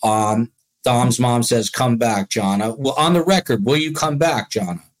here? Dom's mom says, come back, Jonna. Well, on the record, will you come back,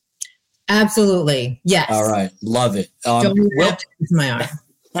 Jonna? Absolutely. Yes. All right. Love it. My arm.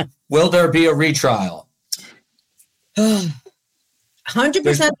 Will there be a retrial? 100%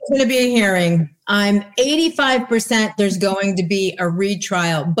 there's going to be a hearing. I'm 85% there's going to be a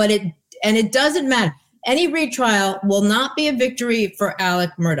retrial, but it doesn't matter. Any retrial will not be a victory for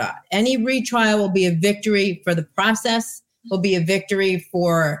Alec Murdaugh. Any retrial will be a victory for the process, will be a victory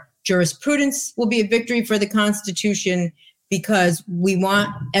for jurisprudence, will be a victory for the Constitution, because we want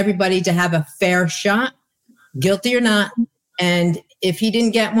everybody to have a fair shot, guilty or not. And if he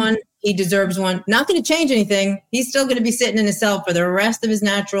didn't get one, he deserves one. Not going to change anything. He's still going to be sitting in a cell for the rest of his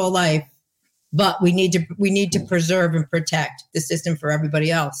natural life. But we need to preserve and protect the system for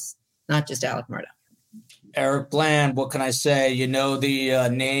everybody else, not just Alec Murdaugh. Eric Bland, what can I say? You know the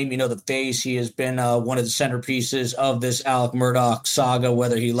name, you know the face. He has been one of the centerpieces of this Alec Murdaugh saga,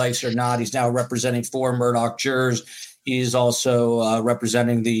 whether he likes it or not. He's now representing 4 Murdaugh jurors. He's also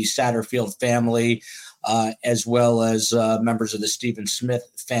representing the Satterfield family, as well as members of the Stephen Smith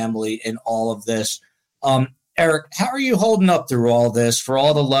family in all of this. Eric, how are you holding up through all this? For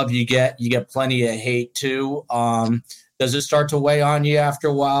all the love you get plenty of hate too. Does it start to weigh on you after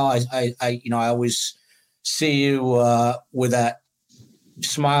a while? I always see you with that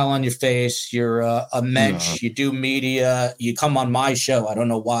smile on your face. You're a mensch. You do media. You come on my show. I don't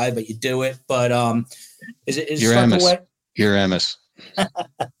know why, but you do it. But is it start to weigh? You're Amos.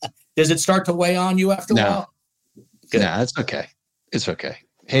 Does it start to weigh on you after a while? No, it's okay. It's okay.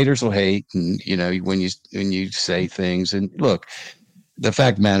 Haters will hate, and when you say things. And look, the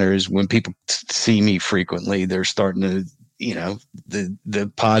fact of the matter is, when people see me frequently, they're starting to.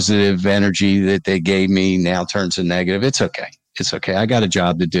 The positive energy that they gave me now turns to negative. It's okay. It's okay. I got a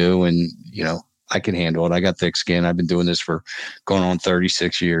job to do, and I can handle it. I got thick skin. I've been doing this for going on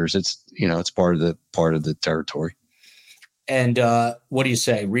 36 years. It's it's part of the territory. And what do you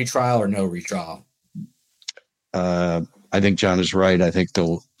say? Retrial or no retrial? I think John is right. I think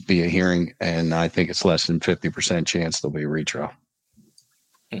there'll be a hearing, and I think it's less than 50% chance there'll be a retrial.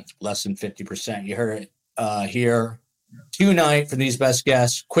 Less than 50%. You heard it here. Tonight for these best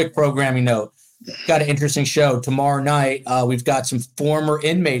guests. Quick programming note. Got an interesting show tomorrow night. We've got some former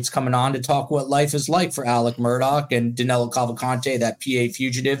inmates coming on to talk what life is like for Alec Murdaugh and Danilo Cavalcante, that PA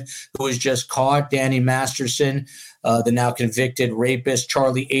fugitive who was just caught. Danny Masterson, the now convicted rapist.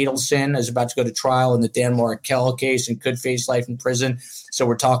 Charlie Adelson is about to go to trial in the Dan Markel case and could face life in prison. So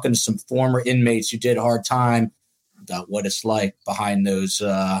we're talking to some former inmates who did hard time about what it's like behind those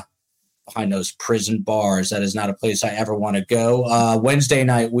prison bars. That is not a place I ever want to go. Wednesday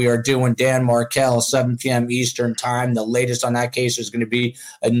night, we are doing Dan Markel, 7 p.m. Eastern time. The latest on that case is going to be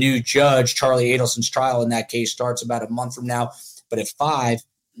a new judge. Charlie Adelson's trial in that case starts about a month from now. But at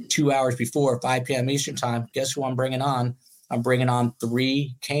 2 hours before 5 p.m. Eastern time, guess who I'm bringing on? I'm bringing on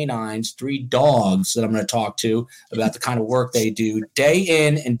 3 canines, 3 dogs that I'm going to talk to about the kind of work they do day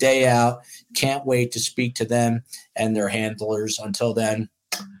in and day out. Can't wait to speak to them and their handlers. Until then,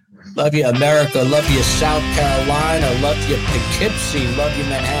 love you, America. Love you, South Carolina. Love you, Poughkeepsie. Love you,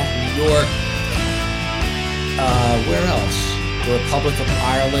 Manhattan, New York. Where else? The Republic of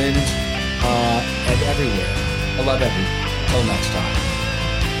Ireland, and everywhere. I love everyone. Until next time.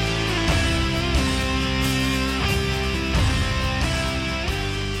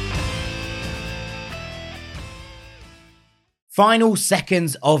 Final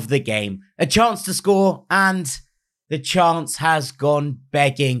seconds of the game. A chance to score, and the chance has gone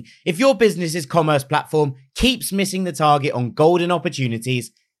begging. If your business's commerce platform keeps missing the target on golden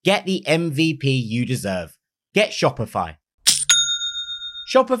opportunities, get the MVP you deserve. Get Shopify.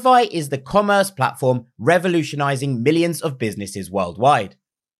 Shopify is the commerce platform revolutionizing millions of businesses worldwide.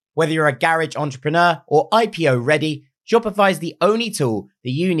 Whether you're a garage entrepreneur or IPO ready, Shopify is the only tool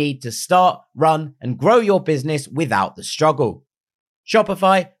that you need to start, run, and grow your business without the struggle.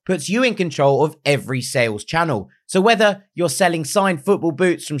 Shopify puts you in control of every sales channel. So whether you're selling signed football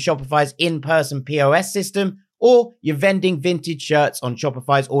boots from Shopify's in-person POS system, or you're vending vintage shirts on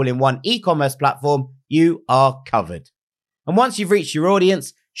Shopify's all-in-one e-commerce platform, you are covered. And once you've reached your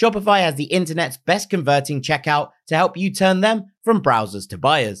audience, Shopify has the internet's best converting checkout to help you turn them from browsers to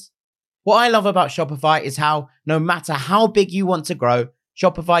buyers. What I love about Shopify is how, no matter how big you want to grow,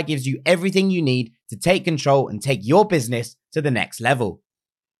 Shopify gives you everything you need to take control and take your business to the next level.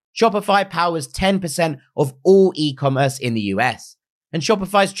 Shopify powers 10% of all e-commerce in the US. And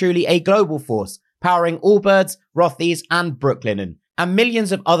Shopify is truly a global force, powering Allbirds, Rothy's, and Brooklinen, and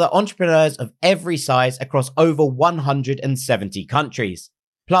millions of other entrepreneurs of every size across over 170 countries.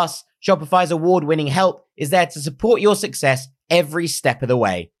 Plus, Shopify's award-winning help is there to support your success every step of the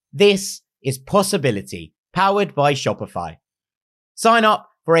way. This is Possibility, powered by Shopify. Sign up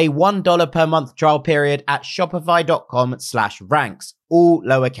for a $1 per month trial period at shopify.com/ranks, all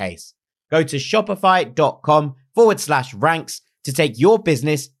lowercase. Go to shopify.com/ranks to take your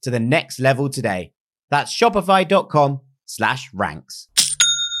business to the next level today. That's shopify.com/ranks.